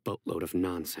 it's all a boatload of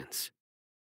nonsense.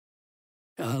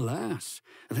 Alas,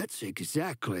 that's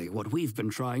exactly what we've been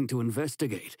trying to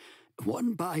investigate.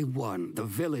 One by one, the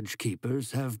village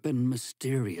keepers have been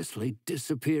mysteriously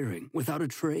disappearing without a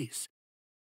trace.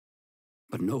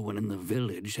 But no one in the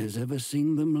village has ever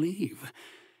seen them leave.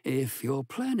 If you're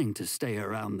planning to stay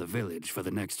around the village for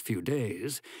the next few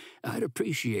days, I'd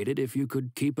appreciate it if you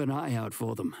could keep an eye out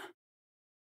for them.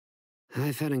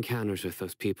 I've had encounters with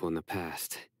those people in the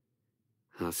past.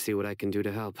 I'll see what I can do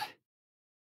to help.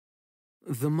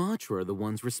 The Matra are the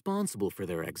ones responsible for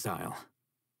their exile.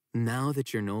 Now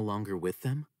that you're no longer with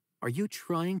them, are you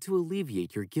trying to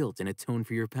alleviate your guilt and atone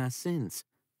for your past sins?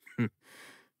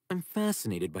 I'm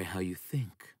fascinated by how you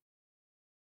think.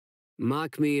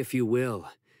 Mock me if you will,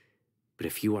 but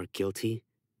if you are guilty,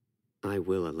 I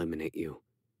will eliminate you,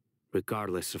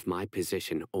 regardless of my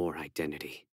position or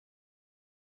identity.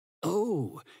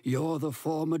 Oh, you're the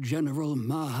former General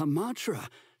Mahamatra.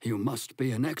 You must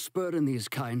be an expert in these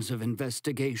kinds of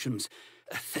investigations.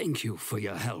 Thank you for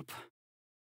your help.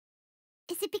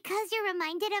 Is it because you're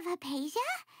reminded of Hypatia?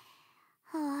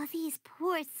 Oh, these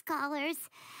poor scholars.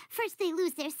 First they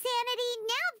lose their sanity,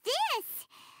 now this!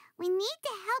 We need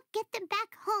to help get them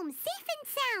back home, safe and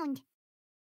sound.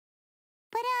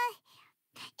 But,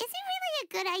 is it really a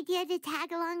good idea to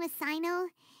tag along with Sino?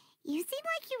 You seem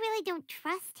like you really don't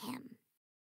trust him.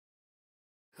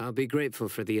 I'll be grateful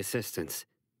for the assistance.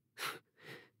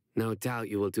 No doubt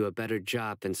you will do a better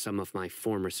job than some of my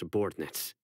former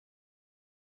subordinates.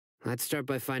 Let's start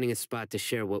by finding a spot to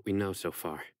share what we know so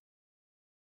far.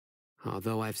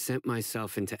 Although I've sent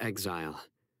myself into exile,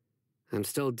 I'm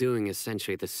still doing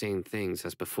essentially the same things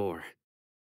as before.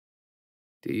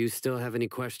 Do you still have any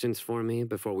questions for me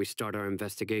before we start our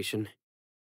investigation?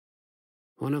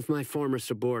 One of my former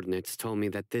subordinates told me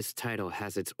that this title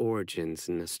has its origins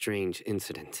in a strange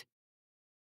incident.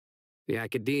 The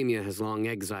academia has long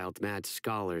exiled mad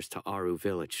scholars to Aru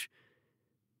village.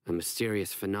 A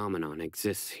mysterious phenomenon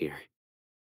exists here.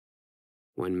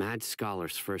 When mad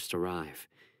scholars first arrive,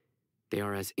 they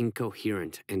are as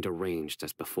incoherent and deranged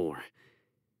as before.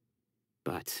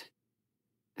 But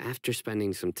after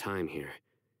spending some time here,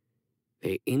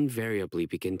 they invariably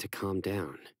begin to calm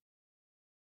down.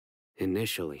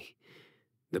 Initially,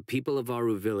 the people of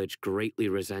Aru village greatly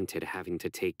resented having to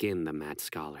take in the mad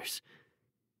scholars.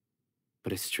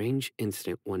 But a strange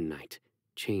incident one night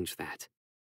changed that.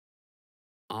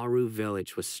 Aru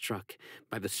village was struck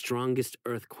by the strongest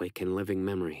earthquake in living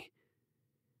memory.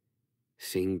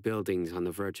 Seeing buildings on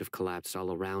the verge of collapse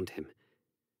all around him,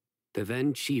 the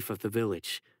then chief of the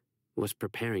village was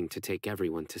preparing to take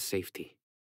everyone to safety.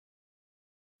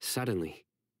 Suddenly,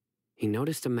 he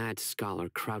noticed a mad scholar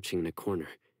crouching in a corner,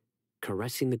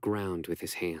 caressing the ground with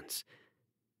his hands.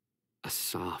 A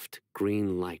soft,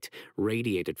 green light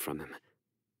radiated from him,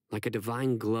 like a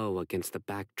divine glow against the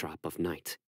backdrop of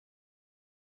night.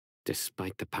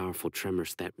 Despite the powerful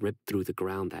tremors that ripped through the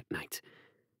ground that night,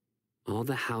 all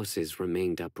the houses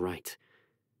remained upright,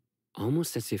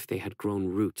 almost as if they had grown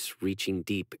roots reaching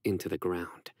deep into the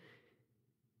ground.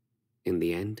 In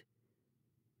the end,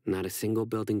 not a single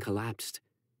building collapsed,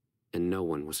 and no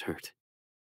one was hurt.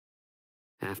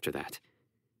 After that,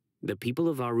 the people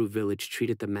of Aru village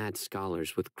treated the mad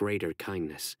scholars with greater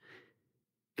kindness,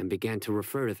 and began to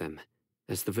refer to them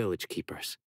as the village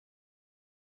keepers.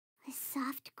 A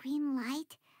soft green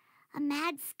light? A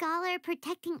mad scholar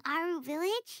protecting Aru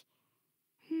village?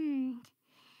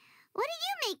 What do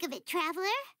you make of it, Traveler?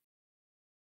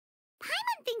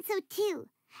 Paimon thinks so too.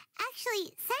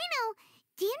 Actually, Sino,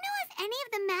 do you know if any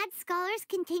of the mad scholars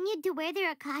continued to wear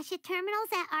their Akasha terminals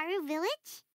at Aru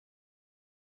village?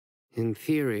 In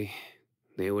theory,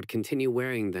 they would continue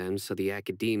wearing them so the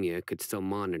academia could still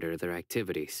monitor their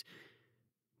activities.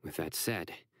 With that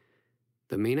said,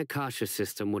 the main Akasha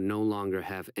system would no longer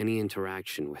have any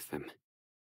interaction with them.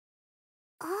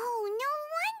 Oh, no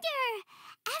wonder!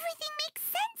 Everything makes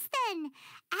sense then!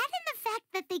 Add in the fact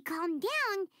that they calmed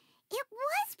down, it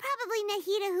was probably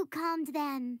Nahida who calmed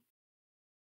them.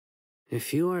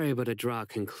 If you are able to draw a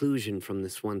conclusion from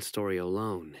this one story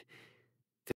alone,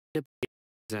 then it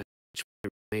appears that much more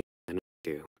information than I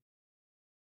do.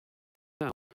 So,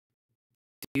 what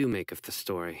do you make of the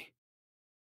story?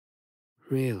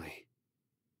 Really?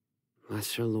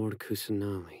 Lesser Lord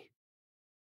Kusanali.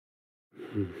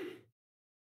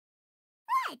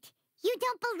 What? You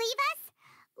don't believe us?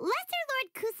 Lesser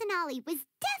Lord Kusanali was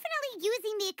definitely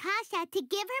using the Akasha to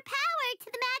give her power to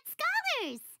the mad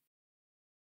scholars!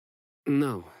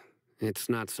 No, it's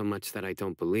not so much that I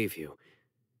don't believe you.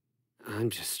 I'm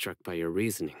just struck by your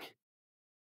reasoning.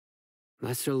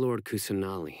 Lesser Lord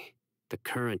Kusanali, the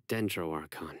current Dendro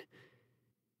Archon,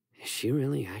 is she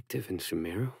really active in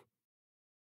Sumeru?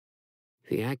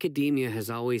 The Academia has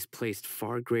always placed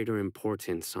far greater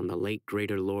importance on the late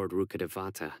Greater Lord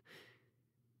Rukkhadevata.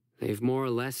 They've more or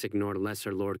less ignored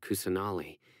Lesser Lord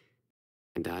Kusanali,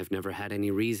 and I've never had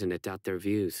any reason to doubt their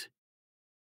views.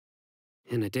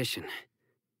 In addition,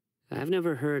 I've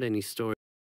never heard any story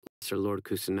of Lesser Lord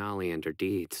Kusanali and her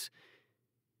deeds.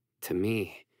 To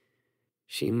me,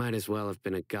 she might as well have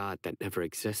been a god that never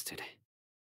existed.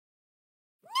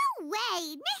 No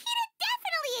way! Nahida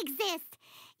definitely exists!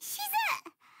 She's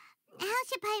a... How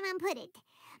should Paimon put it?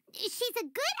 She's a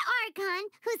good Archon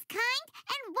who's kind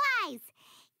and wise,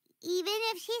 even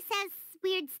if she says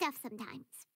weird stuff sometimes.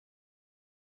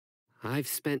 I've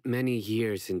spent many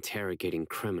years interrogating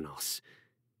criminals,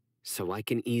 so I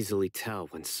can easily tell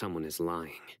when someone is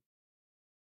lying.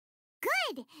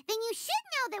 Good! Then you should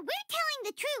know that we're telling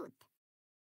the truth!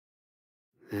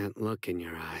 That look in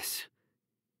your eyes.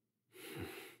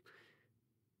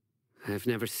 I've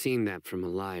never seen that from a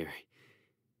liar.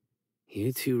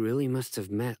 You two really must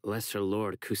have met Lesser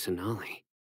Lord Kusanali.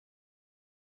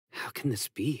 How can this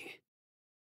be?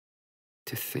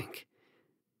 To think,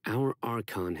 our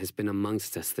Archon has been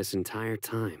amongst us this entire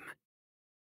time.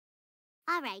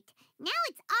 Alright, now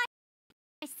it's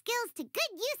our skills to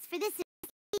good use for this.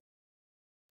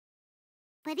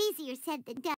 But easier said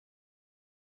than done.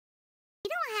 We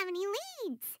don't have any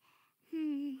leads.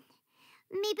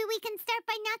 Maybe we can start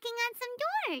by knocking on some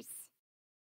doors.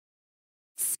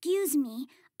 Excuse me,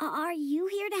 are you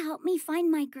here to help me find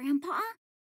my grandpa?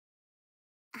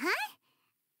 Huh?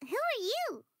 Who are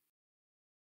you?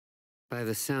 By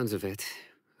the sounds of it,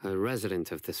 a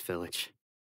resident of this village.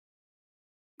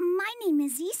 My name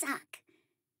is Isak.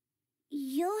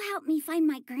 You'll help me find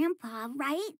my grandpa,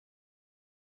 right?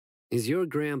 Is your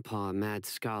grandpa a mad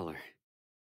scholar?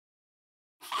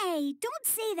 Hey, don't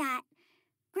say that.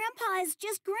 Grandpa is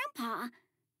just Grandpa.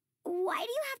 Why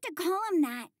do you have to call him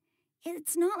that?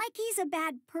 It's not like he's a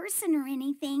bad person or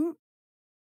anything.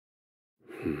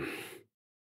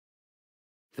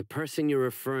 The person you're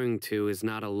referring to is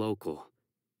not a local,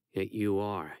 yet you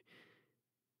are.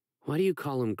 Why do you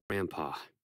call him Grandpa?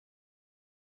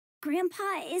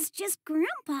 Grandpa is just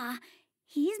Grandpa.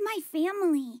 He's my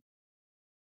family.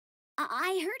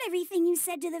 I heard everything you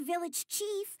said to the village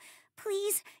chief.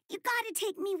 Please, you gotta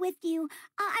take me with you.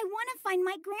 I want to find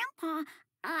my grandpa.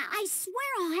 I swear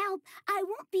I'll help. I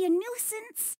won't be a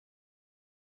nuisance.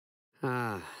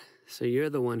 Ah, so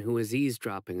you're the one who was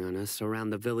eavesdropping on us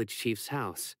around the village chief's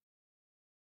house.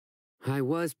 I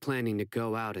was planning to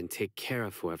go out and take care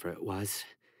of whoever it was,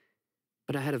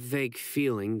 but I had a vague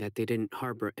feeling that they didn't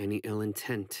harbor any ill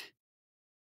intent.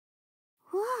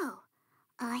 Whoa.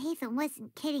 Hatham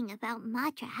wasn't kidding about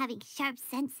Matra having sharp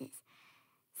senses.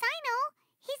 Sino,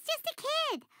 he's just a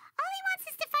kid. All he wants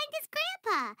is to find his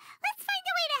grandpa. Let's find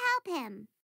a way to help him.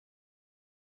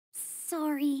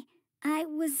 Sorry, I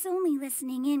was only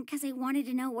listening in because I wanted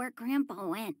to know where Grandpa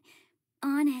went.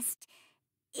 Honest.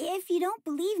 If you don't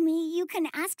believe me, you can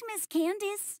ask Miss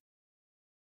Candace.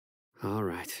 All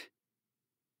right.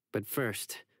 But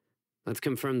first, let's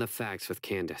confirm the facts with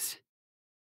Candace.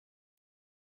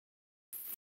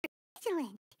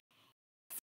 Vigilant.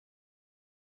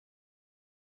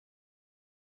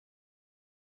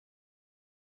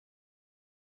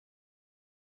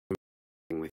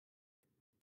 With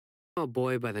a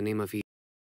boy by the name of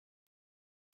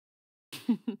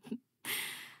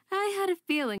I had a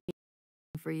feeling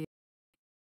for you.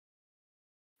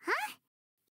 Huh?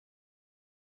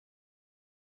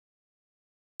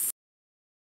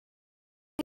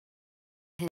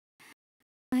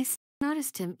 I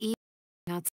noticed him eating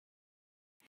outside.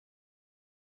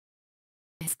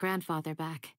 His grandfather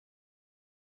back.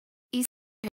 He's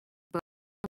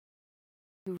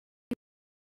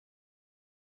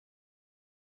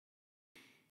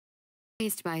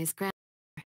raised by his grandfather.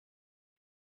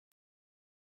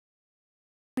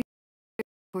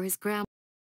 For his grandma.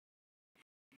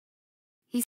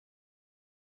 He's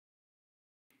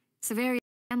severe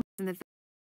families in the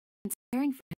village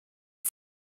caring for him.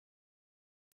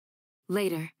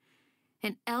 Later,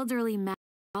 an elderly man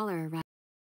scholar arrived.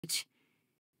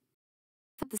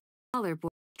 Thought the scholar bore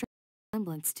a strange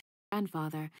resemblance to his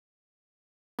grandfather.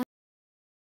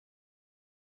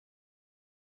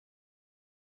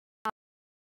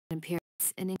 An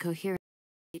appearance and incoherent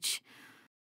speech.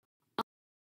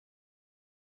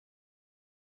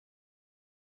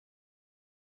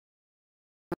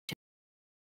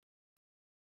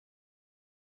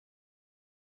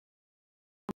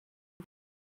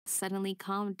 Suddenly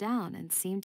calmed down and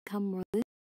seemed to become more lucid.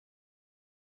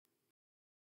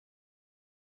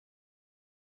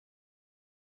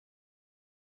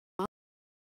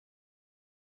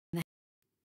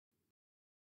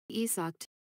 Isak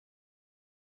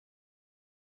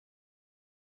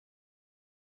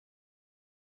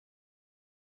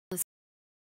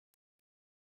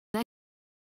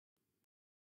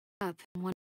up and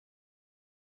one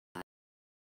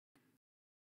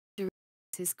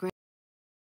his great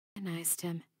recognized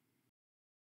him.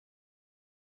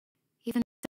 Even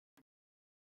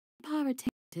power tainted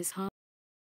his home.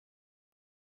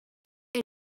 It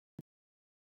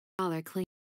dollar clean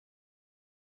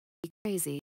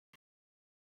crazy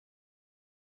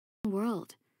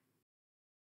world.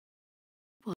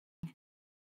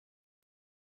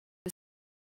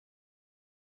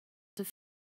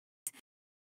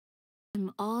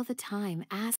 Him all the time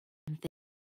asking him things.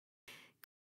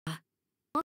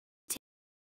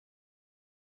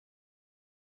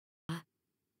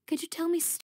 Could you tell me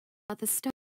about the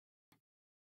story?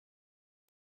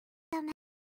 I'm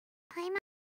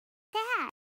sad.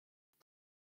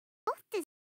 Both is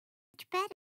much better.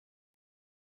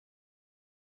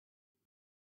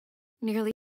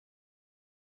 Nearly.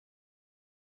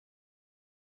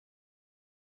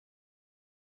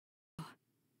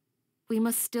 We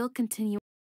must still continue.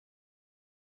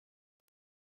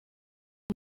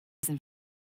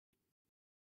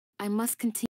 I must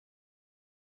continue.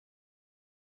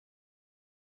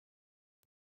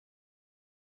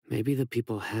 Maybe the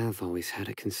people have always had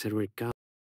a considerate God.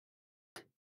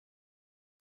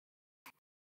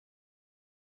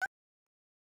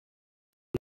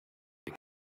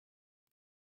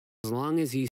 As long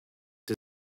as he's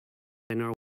in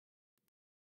our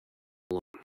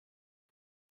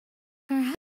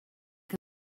Perhaps.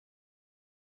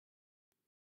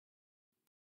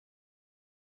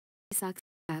 Sucks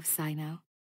to have Sino.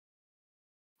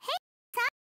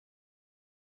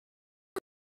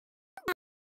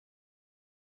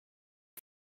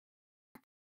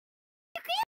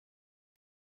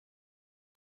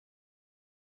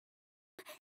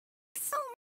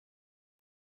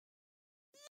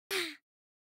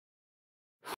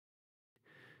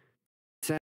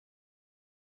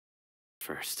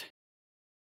 first.